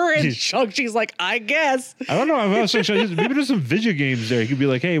murder? And Shang-Chi's like, I guess. I don't know. Maybe there's some video games there. He could be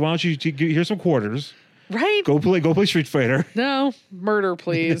like, hey, why don't you here's some quarters. Right? Go play Street Fighter. No, murder,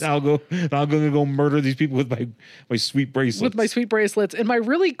 please. I'll go murder these people with my sweet bracelets. With my sweet bracelets and my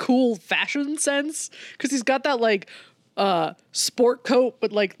really cool fashion sense. Because he's got that like sport coat,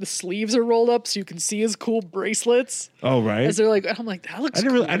 but like the sleeves are rolled up so you can see his cool bracelets. Oh right. As they're like, I'm like, that looks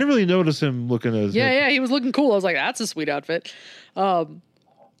cool. I didn't really notice him looking as Yeah, he was looking cool. I was like, that's a sweet outfit.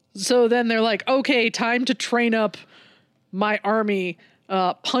 So then they're like, okay, time to train up my army,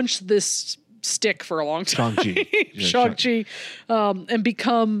 punch this stick for a long time. Shang-Chi. Yeah, Shang-Chi, and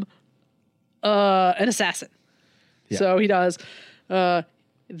become an assassin. Yeah. So he does.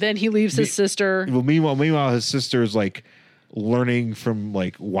 Then he leaves his sister. Well, meanwhile, his sister is like learning from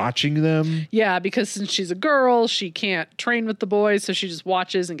like watching them. Yeah, because since she's a girl, she can't train with the boys, so she just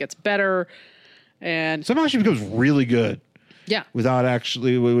watches and gets better. And Somehow she becomes really good yeah, without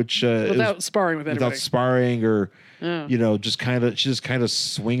actually, without sparring with anybody. without sparring or just kind of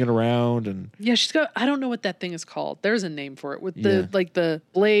swinging around and Yeah, she's got. I don't know what that thing is called. There's a name for it with the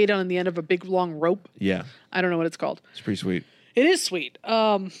blade on the end of a big long rope. yeah, I don't know what it's called. it's pretty sweet. It is sweet.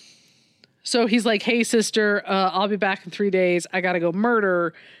 So he's like, "Hey, sister, I'll be back in 3 days. I gotta go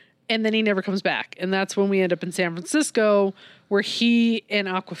murder," and then he never comes back. And that's when we end up in San Francisco, where he and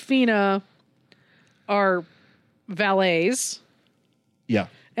Aquafina are valets. Yeah,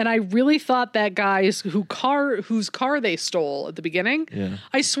 And I really thought that guy's whose car they stole at the beginning. Yeah.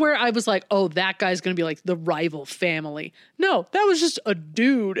 I swear I was like, oh, that guy's gonna be like the rival family. No, that was just a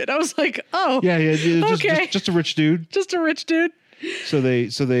dude, and I was like, oh, yeah, okay, just a rich dude. just a rich dude. So they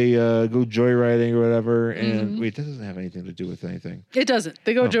go joyriding or whatever, and wait, that doesn't have anything to do with anything. It doesn't.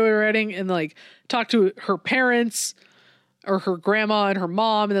 They go joyriding and like talk to her parents or her grandma and her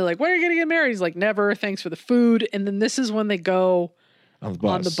mom, and they're like, when are you gonna get married? He's like, never. Thanks for the food. And then this is when they go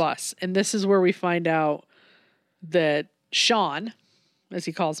On the bus. And this is where we find out that Sean, as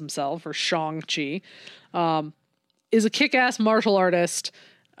he calls himself, or Shang-Chi, is a kick-ass martial artist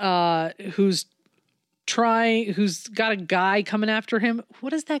who's got a guy coming after him.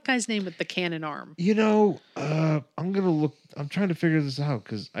 What is that guy's name with the cannon arm? I'm trying to figure this out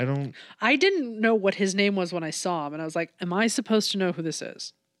because I didn't know what his name was when I saw him, and I was like, am I supposed to know who this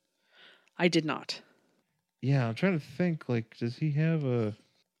is? I did not. Yeah, I'm trying to think, like, does he have a...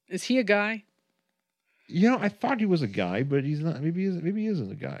 Is he a guy? I thought he was a guy, but he's not. Maybe he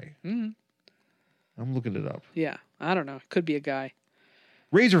isn't a guy. Mm-hmm. I'm looking it up. Yeah, I don't know. Could be a guy.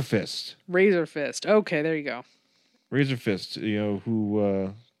 Razor Fist. Razor Fist. Okay, there you go. Razor Fist,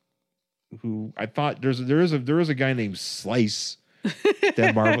 who I thought there is a guy named Slice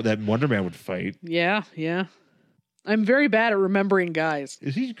that Wonder Man would fight. Yeah. I'm very bad at remembering guys.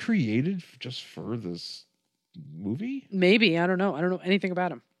 Is he created just for this movie? Maybe. I don't know. I don't know anything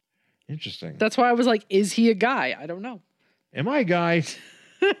about him. Interesting. That's why I was like, is he a guy? I don't know. Am I a guy?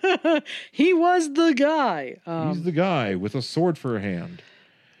 He was the guy. He's the guy with a sword for a hand.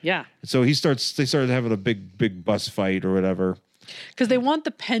 Yeah. So they started having a big bus fight or whatever. Because they want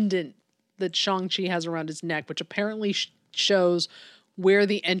the pendant that Shang-Chi has around his neck, which apparently shows where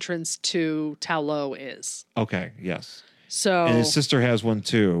the entrance to Ta Lo is. Okay, yes. So and his sister has one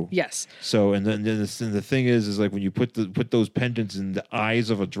too. Yes. So and then the thing is like when you put those pendants in the eyes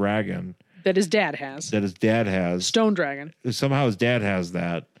of a dragon that his dad has. Stone dragon. Somehow his dad has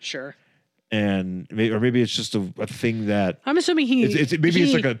that. Sure. And maybe it's just a thing that I'm assuming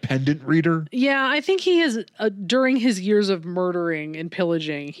it's like a pendant reader. Yeah, I think he has during his years of murdering and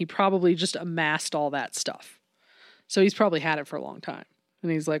pillaging, he probably just amassed all that stuff. So he's probably had it for a long time,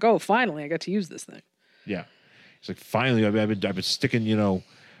 and he's like, "Oh, finally, I got to use this thing." Yeah, he's like, "Finally, I've been sticking,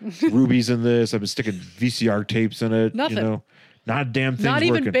 rubies in this. I've been sticking VCR tapes in it. Nothing. Not a damn thing. Not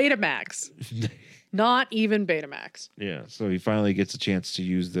even Betamax. Not even Betamax. Yeah, so he finally gets a chance to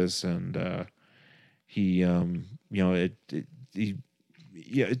use this, and he,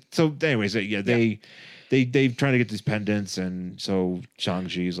 So, anyways, they trying to get these pendants, and so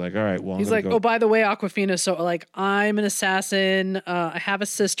Shang-Chi's like, all right, well, he's like, oh, by the way, Aquafina, so like, I'm an assassin. I have a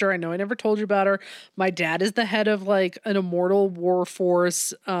sister. I know I never told you about her. My dad is the head of like an immortal war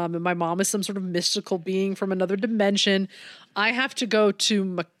force, and my mom is some sort of mystical being from another dimension. I have to go to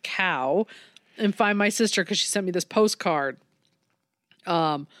Macau and find my sister because she sent me this postcard.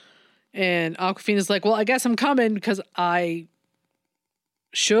 And Aquafina's like, well, I guess I'm coming because I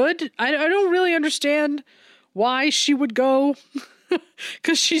should. I don't really understand why she would go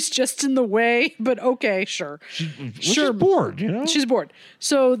because she's just in the way, but okay, sure. She's bored, She's bored.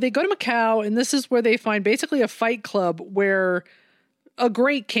 So they go to Macau, and this is where they find basically a fight club where a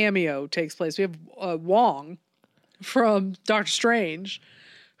great cameo takes place. We have Wong from Doctor Strange,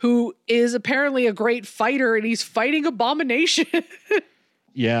 who is apparently a great fighter, and he's fighting Abomination.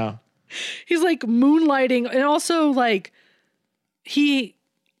 Yeah. He's like moonlighting, and also like he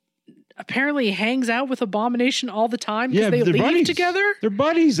apparently hangs out with Abomination all the time because they leave buddies. together. They're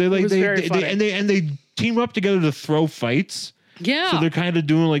buddies. They funny. they team up together to throw fights. Yeah. So they're kind of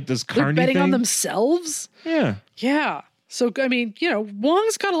doing like this carny They're betting thing on themselves. Yeah. Yeah. So I mean,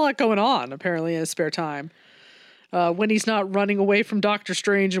 Wong's got a lot going on apparently in his spare time. When he's not running away from Doctor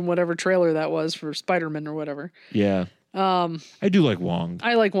Strange in whatever trailer that was for Spider-Man or whatever. Yeah. I do like Wong.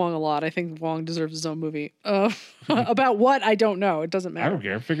 I like Wong a lot. I think Wong deserves his own movie. About what? I don't know. It doesn't matter. I don't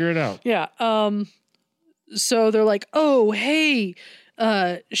care. Figure it out. Yeah. So they're like, oh, hey,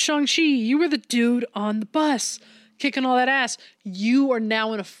 Shang-Chi, you were the dude on the bus kicking all that ass. You are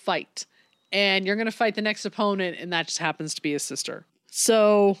now in a fight. And you're going to fight the next opponent, and that just happens to be his sister.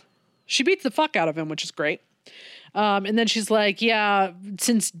 So she beats the fuck out of him, which is great. And then she's like, yeah,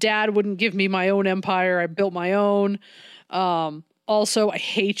 since dad wouldn't give me my own empire, I built my own. Also, I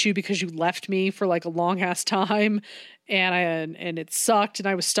hate you because you left me for like a long ass time. And it sucked, and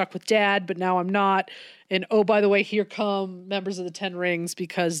I was stuck with dad, but now I'm not. And oh, by the way, here come members of the Ten Rings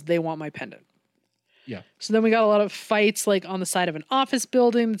because they want my pendant. Yeah. So then we got a lot of fights like on the side of an office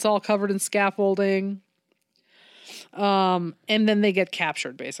building that's all covered in scaffolding. And then they get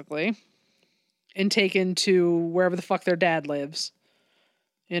captured basically and taken to wherever the fuck their dad lives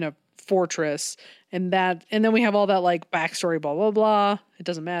in a fortress. And then we have all that like backstory, blah, blah, blah. It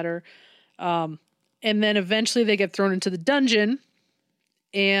doesn't matter. And then eventually they get thrown into the dungeon,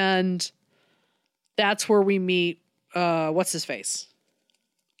 and that's where we meet, what's his face?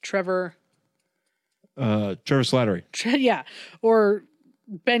 Trevor Slattery. Yeah. Or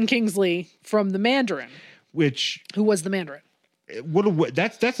Ben Kingsley from the Mandarin, who was the Mandarin.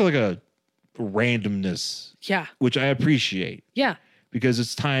 That's like a randomness. Yeah. Which I appreciate. Yeah. Because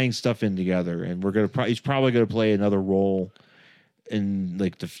it's tying stuff in together, and he's probably going to play another role in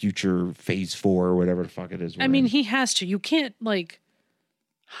like the future phase 4 or whatever the fuck it is. I mean, he has to. You can't like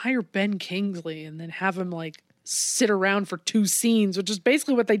hire Ben Kingsley and then have him like sit around for 2 scenes, which is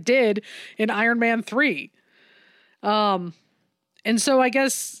basically what they did in Iron Man 3. And so I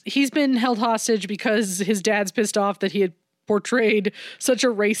guess he's been held hostage because his dad's pissed off that he had portrayed such a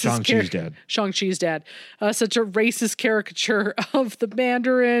racist Shang-Chi's dad. Such a racist caricature of the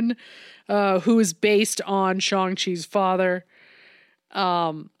Mandarin, who is based on Shang-Chi's father.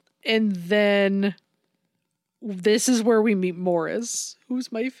 And then this is where we meet Morris,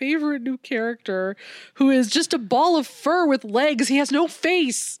 who's my favorite new character, who is just a ball of fur with legs. He has no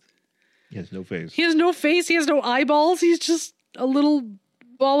face. He has no face. He has no face. He has no eyeballs. He's just a little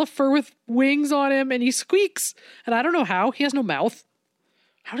ball of fur with wings on him, and he squeaks. And I don't know how. He has no mouth.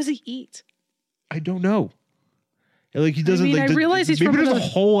 How does he eat? I don't know. Like he doesn't. I mean, I realize he's maybe from there's a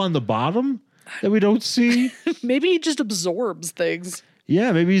hole on the bottom that we don't see. Maybe he just absorbs things.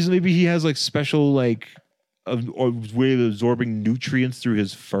 Yeah, maybe he has like special like a way of absorbing nutrients through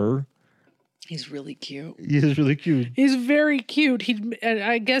his fur. He's really cute. He's really cute. He's very cute. And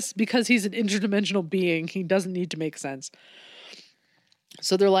I guess because he's an interdimensional being, he doesn't need to make sense.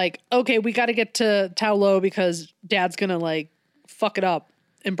 So they're like, okay, we got to get to Ta Lo because dad's going to like fuck it up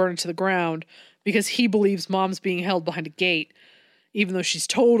and burn it to the ground because he believes mom's being held behind a gate, even though she's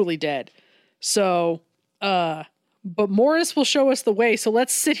totally dead. So, but Morris will show us the way. So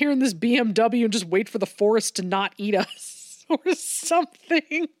let's sit here in this BMW and just wait for the forest to not eat us or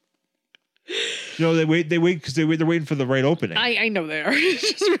something. No, they wait because they're waiting for the right opening. I know they are.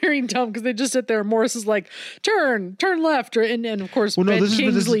 It's just very dumb because they just sit there. Morris is like, turn left. And of course, Ben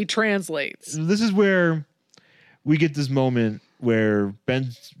Kingsley translates. This is where we get this moment where Ben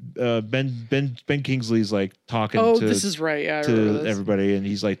Kingsley's like talking this is right. Yeah, to everybody. And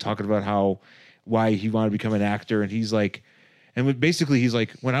he's like talking about why he wanted to become an actor. And he's like, basically he's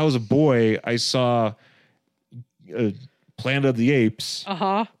like, when I was a boy, I saw Planet of the Apes.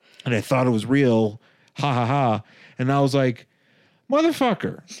 Uh-huh. And I thought it was real. Ha ha ha. And I was like,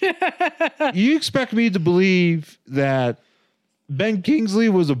 motherfucker, you expect me to believe that Ben Kingsley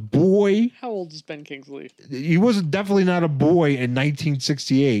was a boy? How old is Ben Kingsley? He was definitely not a boy in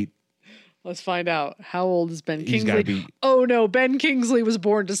 1968. Let's find out. How old is Ben Kingsley? He's gotta be... Oh no, Ben Kingsley was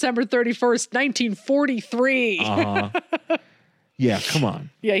born December 31st, 1943. Uh-huh. Yeah, come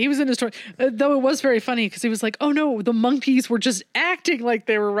on. Yeah, he was in his 20s. Though it was very funny because he was like, oh no, the monkeys were just acting like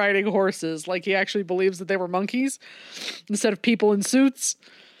they were riding horses. Like he actually believes that they were monkeys instead of people in suits.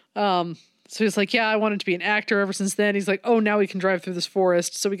 So he's like, yeah, I wanted to be an actor ever since then. He's like, oh, now we can drive through this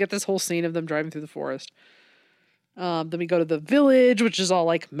forest. So we get this whole scene of them driving through the forest. Then we go to the village, which is all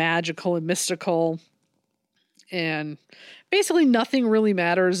like magical and mystical. And basically nothing really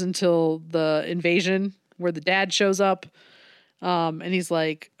matters until the invasion where the dad shows up. And he's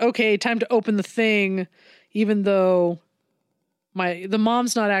like, okay, time to open the thing, even though the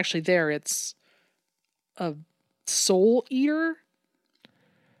mom's not actually there. It's a soul eater.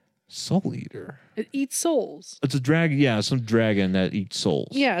 Soul eater? It eats souls. It's a dragon. Yeah, some dragon that eats souls.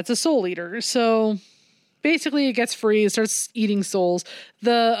 Yeah, it's a soul eater. So basically it gets free. It starts eating souls.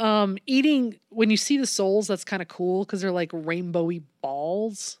 The eating, when you see the souls, that's kind of cool because they're like rainbowy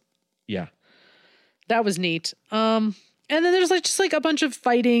balls. Yeah. That was neat. And then there's like just like a bunch of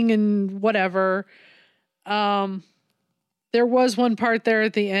fighting and whatever. And There was one part there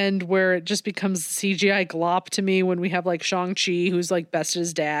at the end where it just becomes CGI glop to me when we have like Shang-Chi, who's like bested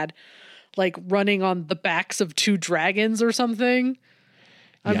his dad, like running on the backs of 2 dragons or something.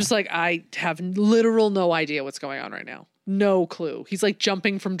 I'm just like, I have literal no idea what's going on right now. No clue. He's like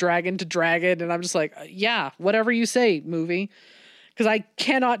jumping from dragon to dragon. And I'm just like, yeah, whatever you say, movie. Because I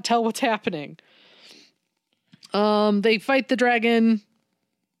cannot tell what's happening. They fight the dragon.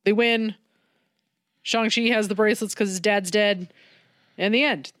 They win. Shang-Chi has the bracelets because his dad's dead. And the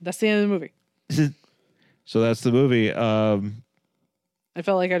end. That's the end of the movie. So that's the movie. I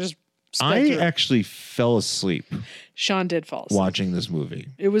felt like I just I actually fell asleep Sean did fall asleep. watching this movie.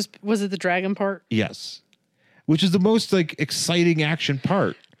 It was it the dragon part? Yes. Which is the most like exciting action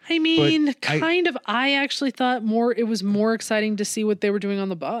part. I mean, I actually thought it was more exciting to see what they were doing on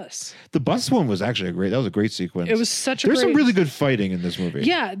the bus. The bus one was actually that was a great sequence. It was such a There's some really good fighting in this movie.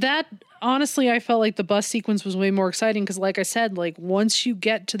 Yeah, that honestly, I felt like the bus sequence was way more exciting because, like I said, like once you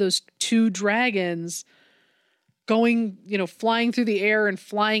get to those 2 dragons going, flying through the air and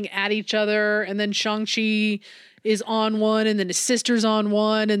flying at each other, and then Shang-Chi is on one, and then his sister's on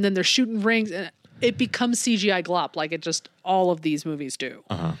one, and then they're shooting rings, and it becomes CGI glop like it just all of these movies do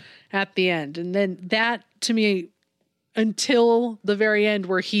at the end. And then that, to me, until the very end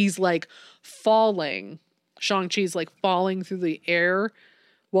where he's like falling, Shang-Chi's like falling through the air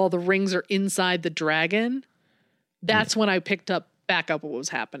while the rings are inside the dragon, that's when I picked back up what was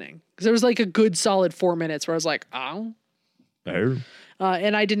happening. Because there was like a good solid 4 minutes where I was like, oh.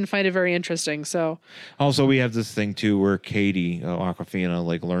 And I didn't find it very interesting. So also we have this thing too where Katie Awkwafina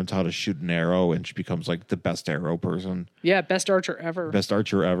like learns how to shoot an arrow and she becomes like the best arrow person. Yeah, best archer ever.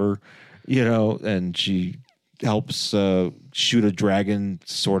 And she helps shoot a dragon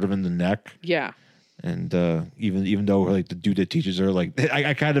sort of in the neck. Yeah. And even though like the dude that teaches her, like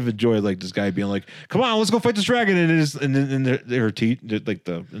I kind of enjoy like this guy being like, "Come on, let's go fight this dragon," and then like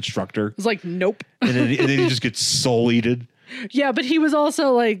the instructor was like, "Nope," and then he just gets soul-eated. Yeah, but he was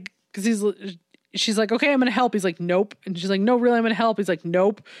also like, because she's like, "Okay, I'm gonna help." He's like, "Nope," and she's like, "No, really, I'm gonna help." He's like,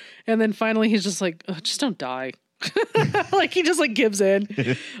 "Nope," and then finally he's just like, "Just don't die." Like he just like gives in.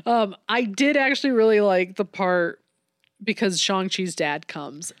 I did actually really like the part. Because Shang-Chi's dad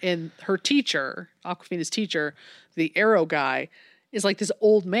comes and her teacher, Awkwafina's teacher, the arrow guy, is like this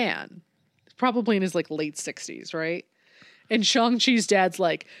old man, probably in his like late 60s, right? And Shang-Chi's dad's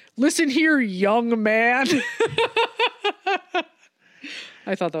like, "Listen here, young man."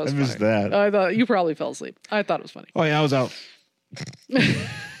 I thought that was funny. I missed that. I thought you probably fell asleep. I thought it was funny. Oh yeah, I was out.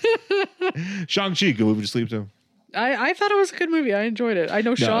 Shang-Chi, good movie to sleep to. I thought it was a good movie. I enjoyed it. I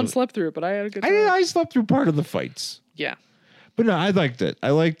know Sean slept through it, but I had a good time. I slept through part of the fights. Yeah. But no, I liked it.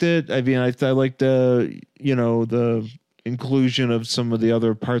 I liked it. I mean, I liked the inclusion of some of the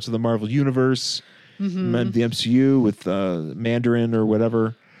other parts of the Marvel Universe, the MCU with Mandarin or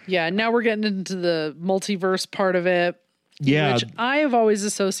whatever. Yeah, now we're getting into the multiverse part of it. Yeah. Which I have always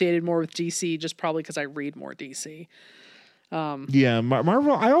associated more with DC, just probably because I read more DC.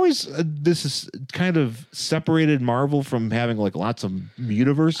 Marvel. I always this is kind of separated Marvel from having like lots of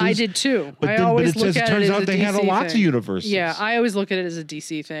universes. I did too. But it turns out they had lots of universes. Yeah, I always look at it as a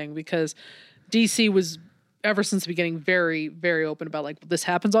DC thing because DC was ever since the beginning very, very open about like this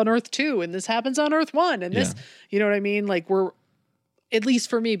happens on Earth 2 and this happens on Earth 1 and this, you know what I mean? Like we're, at least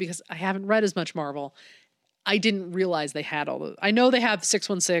for me, because I haven't read as much Marvel, I didn't realize they had all the. I know they have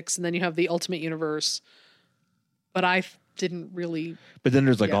 616 and then you have the Ultimate Universe, but I didn't really. But then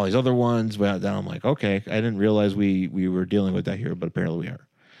there's like all these other ones. Well, then I'm like, okay, I didn't realize we were dealing with that here, but apparently we are.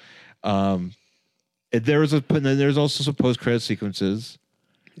 There's also some post-credit sequences.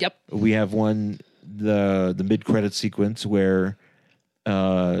 Yep. We have one, the mid-credit sequence where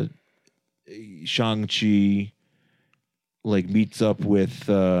Shang-Chi like meets up with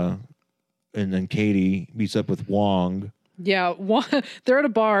and then Katie meets up with Wong. Yeah, they're at a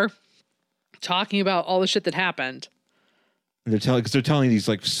bar talking about all the shit that happened. And they're telling these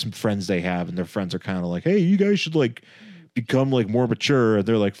like some friends they have, and their friends are kind of like, "Hey, you guys should like become like more mature." And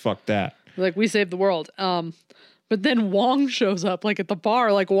they're like, "Fuck that!" Like we saved the world. But then Wong shows up like at the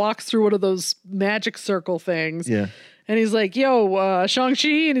bar, like walks through one of those magic circle things. Yeah, and he's like, "Yo, Shang-Chi,"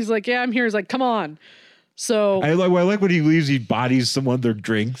 and he's like, "Yeah, I'm here." He's like, "Come on." So I like when he leaves, he bodies someone their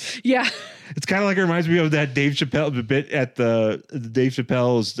drinks. Yeah. It's kind of like it reminds me of that Dave Chappelle bit at the Dave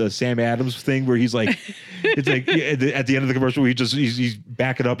Chappelle's Sam Adams thing where he's like, it's like at the end of the commercial, he's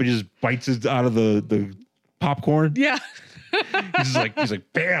backing up and he just bites it out of the popcorn. Yeah. he's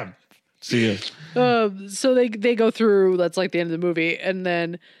like, bam. See ya. So they go through, that's like the end of the movie. And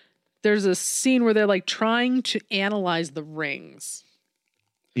then there's a scene where they're like trying to analyze the rings.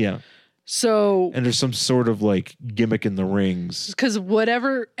 Yeah. So, And there's some sort of like gimmick in the rings. because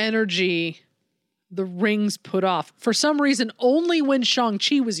whatever energy the rings put off, for some reason, only when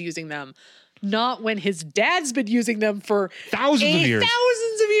Shang-Chi was using them, not when his dad's been using them for Thousands of years.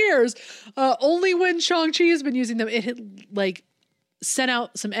 Thousands of years. Only when Shang-Chi has been using them, it had like sent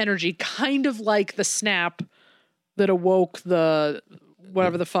out some energy, kind of like the snap that awoke the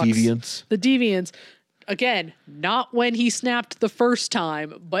whatever the fuck Deviants. the deviants. Again, not when he snapped the first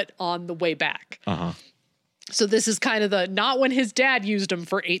time, but on the way back. Uh-huh. So this is kind of the not when his dad used them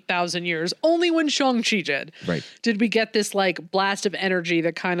for 8,000 years, only when Shang-Chi did. Right. Did we get this like blast of energy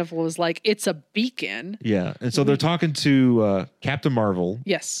that kind of was like, it's a beacon. Yeah. And so they're talking to Captain Marvel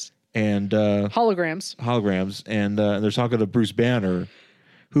Yes. and Holograms. and they're talking to Bruce Banner,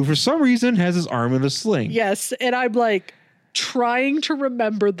 who for some reason has his arm in a sling. Yes. And I'm like trying to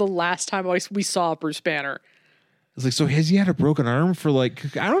remember the last time we saw Bruce Banner. It's like, so has he had a broken arm for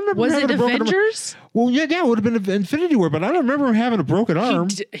like, I don't remember. Was having it a broken Avengers? arm. Well, yeah, it would have been Infinity War, but I don't remember him having a broken arm.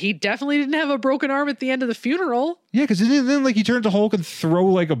 He definitely didn't have a broken arm at the end of the funeral. Yeah, because then like he turned to Hulk and throw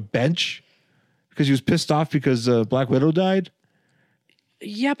like a bench because he was pissed off because Black Widow died.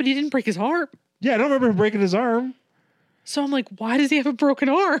 Yeah, but he didn't break his arm. Yeah, I don't remember him breaking his arm. So I'm like, why does he have a broken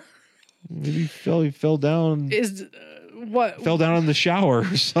arm? Maybe he fell down What? down in the shower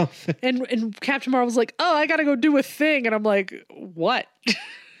or something. And Captain Marvel's like, oh, I gotta go do a thing, and I'm like, what?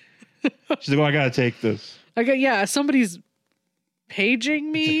 She's like, "Oh, I gotta take this." Somebody's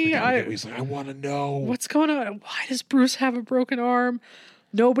paging me. He's like, "I want to know What's going on? Why does Bruce have a broken arm?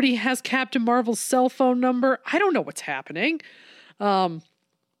 Nobody has Captain Marvel's cell phone number. I don't know what's happening.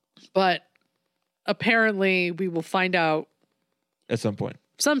 But apparently we will find out at some point.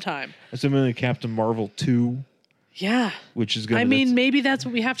 sometime. Assuming Captain Marvel 2, Yeah. which is going to... I mean, maybe that's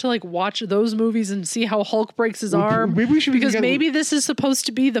what we have to like watch those movies and see how Hulk breaks his Well, arm. maybe we should- because we gotta- maybe this is supposed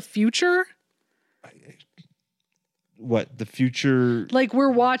to be the future. What? The future... Like we're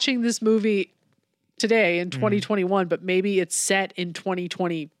watching this movie today Mm. in 2021, but maybe it's set in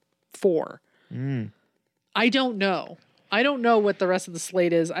 2024. I don't know. I don't know what the rest of the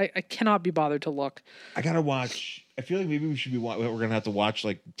slate is. I cannot be bothered to look. I gotta watch... I feel like maybe we should be... We're going to have to watch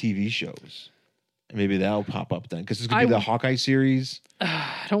like TV shows. And maybe that'll pop up then. Because it's going to be the Hawkeye series.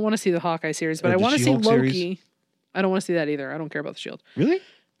 I don't want to see the Hawkeye series, but Or I the want to see She-Hulk Loki. series? I don't want to see that either. I don't care about the Shield. Really?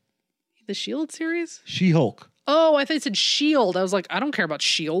 The Shield series? She-Hulk. Oh, I thought it said Shield. I was like, I don't care about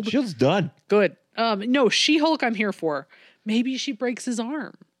Shield. Shield's done. Good. No, She-Hulk I'm here for. Maybe she breaks his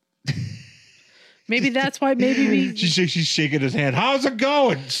arm. Maybe that's why She's shaking his hand. How's it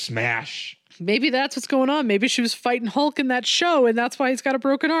going? Smash. maybe that's what's going on. Maybe she was fighting Hulk in that show and that's why he's got a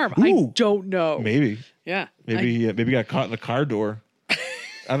broken arm. I Ooh. don't know. Maybe. Yeah. Maybe he got caught in the car door.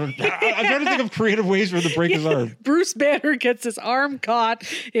 I'm trying to think of creative ways for him to break his arm. Bruce Banner gets his arm caught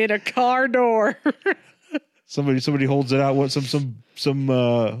in a car door. Somebody holds it out. What some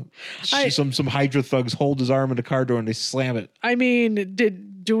Hydra thugs hold his arm in the car door and they slam it. I mean,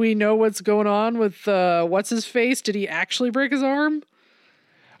 do we know what's going on with what's his face? Did he actually break his arm?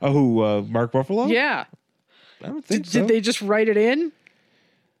 Oh, who? Mark Ruffalo? Yeah. I don't think so. Did they just write it in?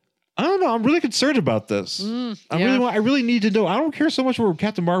 I don't know. I'm really concerned about this. I really need to know. I don't care so much where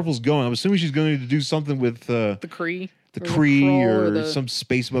Captain Marvel's going. I'm assuming she's going to do something with The Kree. the Or Kree Skrull or some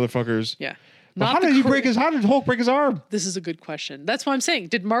space motherfuckers. Yeah. But Not how the did he Kree- break his? How did Hulk break his arm? This is a good question. That's what I'm saying.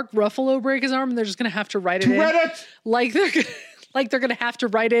 Did Mark Ruffalo break his arm and they're just going to have to write it To in? Reddit. Like they're going to have to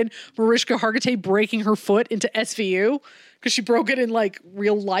write in Mariska Hargitay breaking her foot into SVU because she broke it in like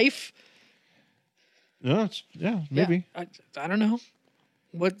real life. Yeah, maybe. Yeah, I don't know.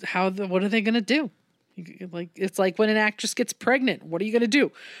 What are they going to do? It's like when an actress gets pregnant. What are you going to do?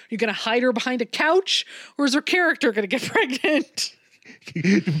 Are you going to hide her behind a couch or is her character going to get pregnant?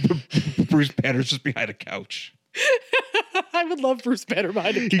 Bruce Banner's just behind a couch. I would love Bruce Banner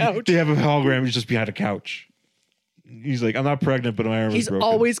behind a couch. They have a hologram. He's just behind a couch. He's like, I'm not pregnant, but my arm is He's broken.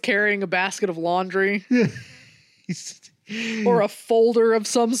 always carrying a basket of laundry He's or a folder of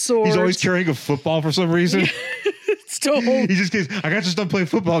some sort. always carrying a football for some reason. Still He just goes, I got just done playing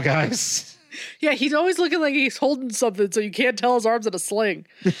football, guys. Yeah, he's always looking like he's holding something so you can't tell his arm's in a sling.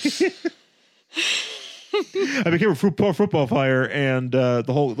 I became a football player, and the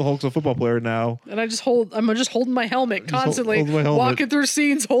Hulk's a football player now. And I'm just holding my helmet constantly, holding my helmet. walking through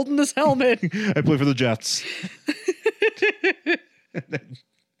scenes holding this helmet. I play for the Jets.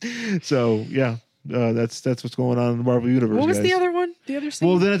 So yeah, that's what's going on in the Marvel universe. What was guys. the other one? The other scene?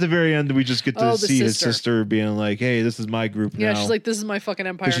 Well, then at the very end, we just get to Oh, the see his sister. sister being like, "Hey, this is my group yeah, now." she's like, this is my fucking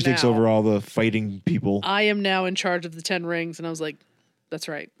empire Because she takes over all the fighting people, I am now in charge of the 10 rings. And I was like, that's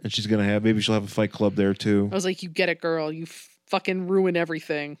right. and she's gonna have maybe she'll have a fight club there too. I was like, you get it, girl. You fucking ruin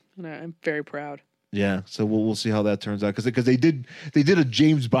everything. And I'm very proud. Yeah, so we'll see how that turns out because they did a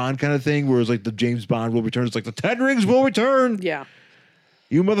James Bond kind of thing where it was like the James Bond will return. It's like the 10 rings will return. Yeah.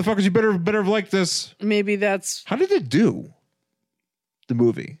 You motherfuckers, you better have liked this. Maybe that's. How did it do? The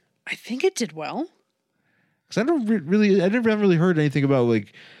movie. I think it did well. Because I never really heard anything about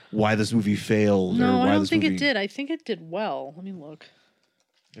like why this movie failed. No, or why I don't this think movie... it did. I think it did well. Let me look.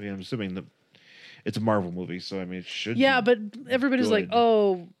 I mean, I'm assuming that it's a Marvel movie, so I mean, it should. Yeah, but everybody's good. like,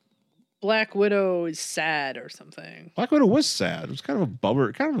 "Oh, Black Widow is sad or something." Black Widow was sad. It was kind of a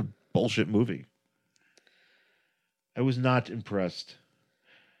bummer, kind of a bullshit movie. I was not impressed.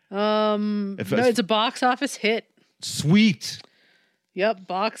 It's a box office hit. Sweet. Yep,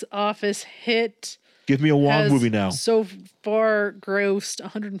 box office hit. Give me a Wong movie now. So far grossed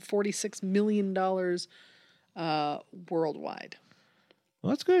 $146 million worldwide. Well,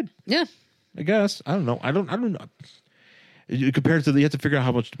 that's good. Yeah. I guess. I don't know. I don't know. Compared to you have to figure out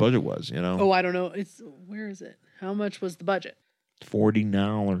how much the budget was, you know? Oh, I don't know. Where is it? How much was the budget?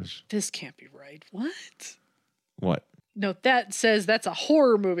 $40. This can't be right. What? What? No, that says that's a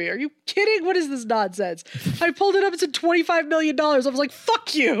horror movie. Are you kidding? What is this nonsense? I pulled it up. It said $25 million. I was like,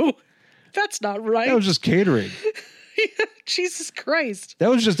 fuck you. That's not right. That was just catering. Jesus Christ. That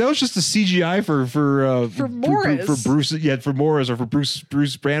was just the CGI for Morris. For Bruce, for Morris or for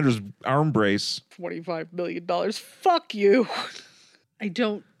Bruce Banner's arm brace. $25 million. Fuck you. I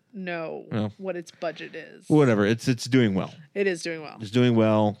don't know what its budget is. Whatever. It's doing well. It is doing well. It's doing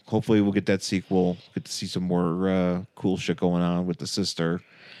well. Hopefully we'll get that sequel. Get to see some more cool shit going on with the sister.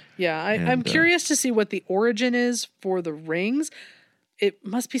 Yeah, I'm curious to see what the origin is for the rings. It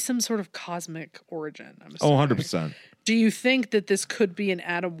must be some sort of cosmic origin. I'm assuming. 100%. Do you think that this could be an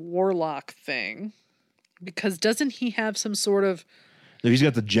Adam Warlock thing? Because doesn't he have some sort of... No, he's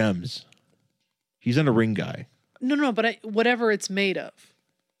got the gems. He's not a ring guy. No, but whatever it's made of.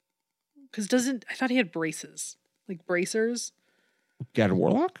 Because I thought he had braces. Like bracers? Adam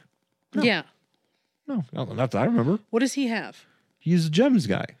Warlock? No. Yeah. No, not that I remember. What does he have? He's a gems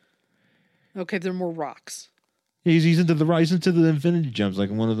guy. Okay, they're more rocks. He's into the infinity gems. Like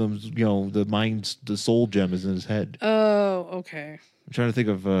one of them, the soul gem is in his head. Oh, okay. I'm trying to think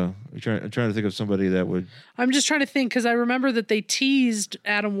of I'm trying to think of somebody that would. I'm just trying to think because I remember that they teased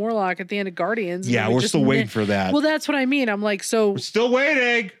Adam Warlock at the end of Guardians. Yeah, we're still waiting for that. Well, that's what I mean. I'm like, so we're still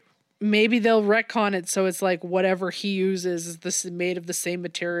waiting. Maybe they'll retcon it so it's like whatever he uses is this made of the same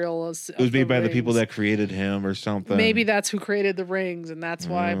material as it was made by the people that created him or something. Maybe that's who created the rings, and that's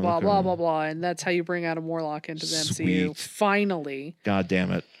why blah blah blah blah, and that's how you bring Adam Warlock into the MCU. Finally. God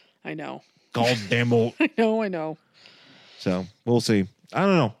damn it. I know. God damn it. I know. So we'll see. I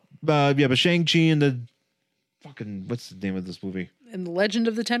don't know. But Shang-Chi and the fucking what's the name of this movie? And the Legend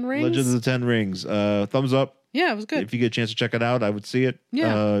of the Ten Rings. Legend of the Ten Rings. Thumbs up. Yeah, it was good. If you get a chance to check it out, I would see it.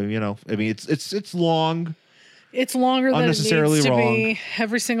 Yeah. I mean, it's long. It's longer than it needs to wrong. be.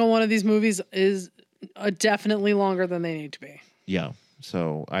 Every single one of these movies is definitely longer than they need to be. Yeah.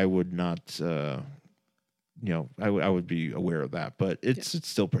 So I would not, I would be aware of that, but it's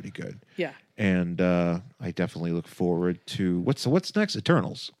still pretty good. Yeah. And I definitely look forward to what's next.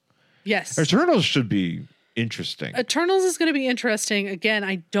 Eternals. Yes. Eternals should be interesting. Eternals is going to be interesting. Again,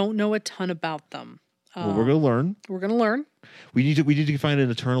 I don't know a ton about them. Well, we're gonna learn. We're gonna learn. We need to find an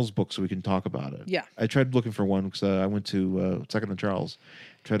Eternals book so we can talk about it. Yeah. I tried looking for one because I went to Second and Charles,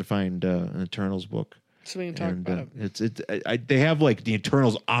 tried to find an Eternals book. So we can talk about it. They have like the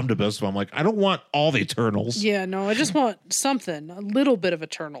Eternals omnibus, so I'm like, I don't want all the Eternals. Yeah, no, I just want something, a little bit of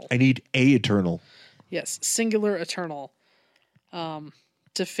Eternal. I need a Eternal. Yes, singular Eternal.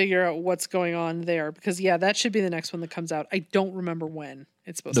 To figure out what's going on there, because that should be the next one that comes out. I don't remember when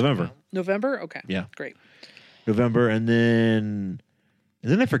it's supposed to come out. November? Okay. Yeah. Great. November, and then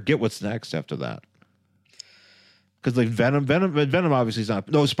I forget what's next after that. Because like Venom obviously is not.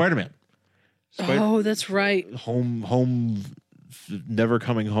 No, Spider-Man. Oh, that's right. Home, never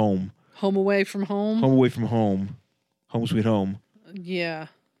coming home. Home away from home. Home away from home. Home sweet home. Yeah.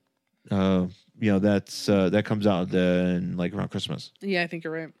 That's that comes out in like around Christmas. Yeah, I think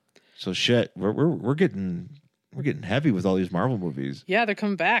you're right. So shit, we're getting heavy with all these Marvel movies. Yeah, they're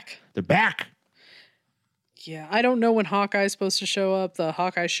coming back. They're back. Yeah, I don't know when Hawkeye's supposed to show up. The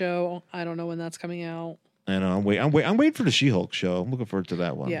Hawkeye show, I don't know when that's coming out. I know. I'm waiting for the She-Hulk show. I'm looking forward to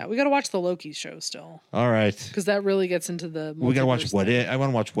that one. Yeah, we got to watch the Loki show still. All right, because that really gets into the. We got to watch What If. I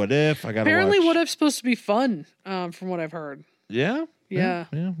want to watch What If. Apparently, What If's supposed to be fun. From what I've heard. Yeah. Yeah.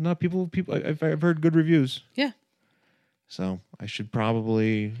 No, people. I've heard good reviews. Yeah. So we should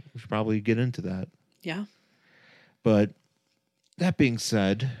probably get into that. Yeah. But that being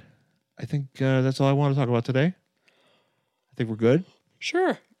said, I think that's all I want to talk about today. I think we're good.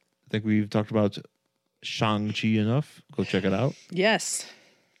 Sure. I think we've talked about Shang-Chi enough. Go check it out. Yes.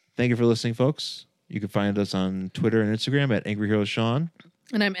 Thank you for listening, folks. You can find us on Twitter and Instagram at Angry Hero Sean.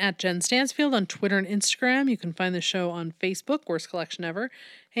 And I'm at Jen Stansfield on Twitter and Instagram. You can find the show on Facebook, Worst Collection Ever,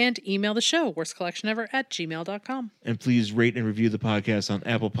 and email the show, worstcollectionever@gmail.com. And please rate and review the podcast on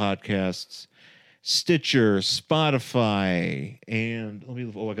Apple Podcasts, Stitcher, Spotify, and I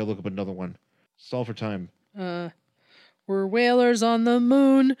gotta look up another one. It's all for time. We're whalers on the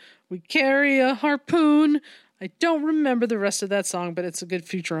moon. We carry a harpoon. I don't remember the rest of that song, but it's a good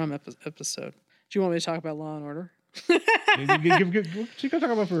Futurama episode. Do you want me to talk about Law and Order? Go talk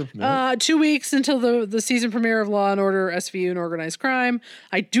about for a minute. 2 weeks until the season premiere of Law and Order, SVU, and Organized Crime.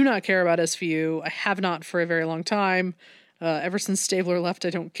 I do not care about SVU. I have not for a very long time. Ever since Stabler left, I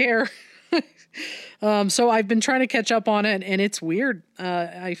don't care. So I've been trying to catch up on it, and it's weird.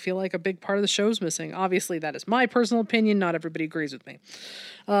 I feel like a big part of the show's missing. Obviously, that is my personal opinion. Not everybody agrees with me.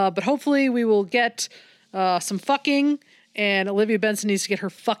 But hopefully we will get some fucking, and Olivia Benson needs to get her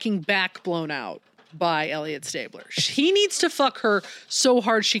fucking back blown out by Elliot Stabler. He needs to fuck her so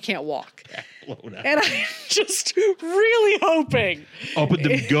hard she can't walk. And I'm just really hoping. Open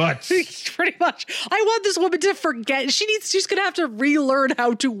them guts. Pretty much. I want this woman to forget. She's going to have to relearn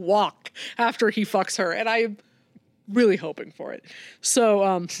how to walk after he fucks her. And I'm really hoping for it.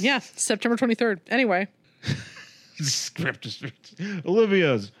 So, September 23rd. Anyway. Script.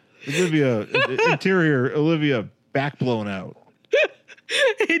 Olivia, interior, Olivia, back blown out.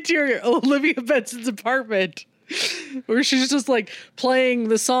 Interior, Olivia Benson's apartment, where she's just like playing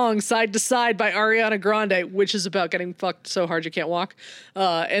the song Side to Side by Ariana Grande, which is about getting fucked so hard you can't walk,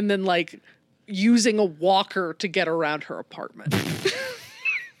 and then like using a walker to get around her apartment.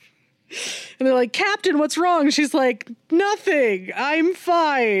 And they're like, Captain, what's wrong? She's like, nothing, I'm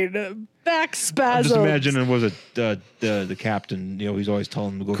fine. Back spasms. I'm just imagining, was it the captain? You know, he's always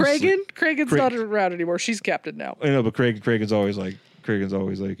telling him to go to sleep. Cragen's not around anymore. She's captain now. I know, but Cragen's always like,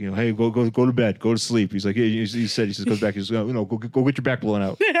 you know, hey, go to bed, go to sleep. He's like, he says, goes back. He's like, go get your back blown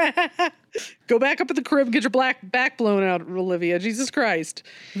out. Go back up at the crib and get your back blown out, Olivia. Jesus Christ,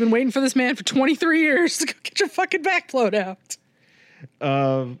 you've been waiting for this man for 23 years. Go get your fucking back blown out.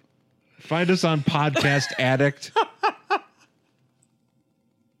 Find us on Podcast Addict. How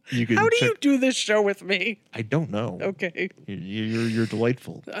do you do this show with me? I don't know. Okay, you're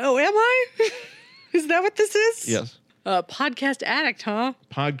delightful. Oh, am I? Is that what this is? Yes. Podcast Addict, huh?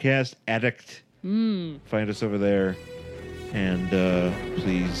 Podcast Addict. Find us over there, and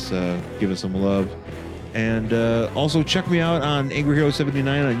please give us some love. And also check me out on Angry Hero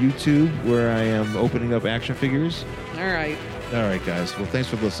 79 on YouTube, where I am opening up action figures. All right, guys. Well, thanks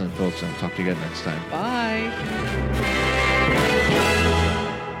for listening, folks, and I'll talk to you again next time. bye.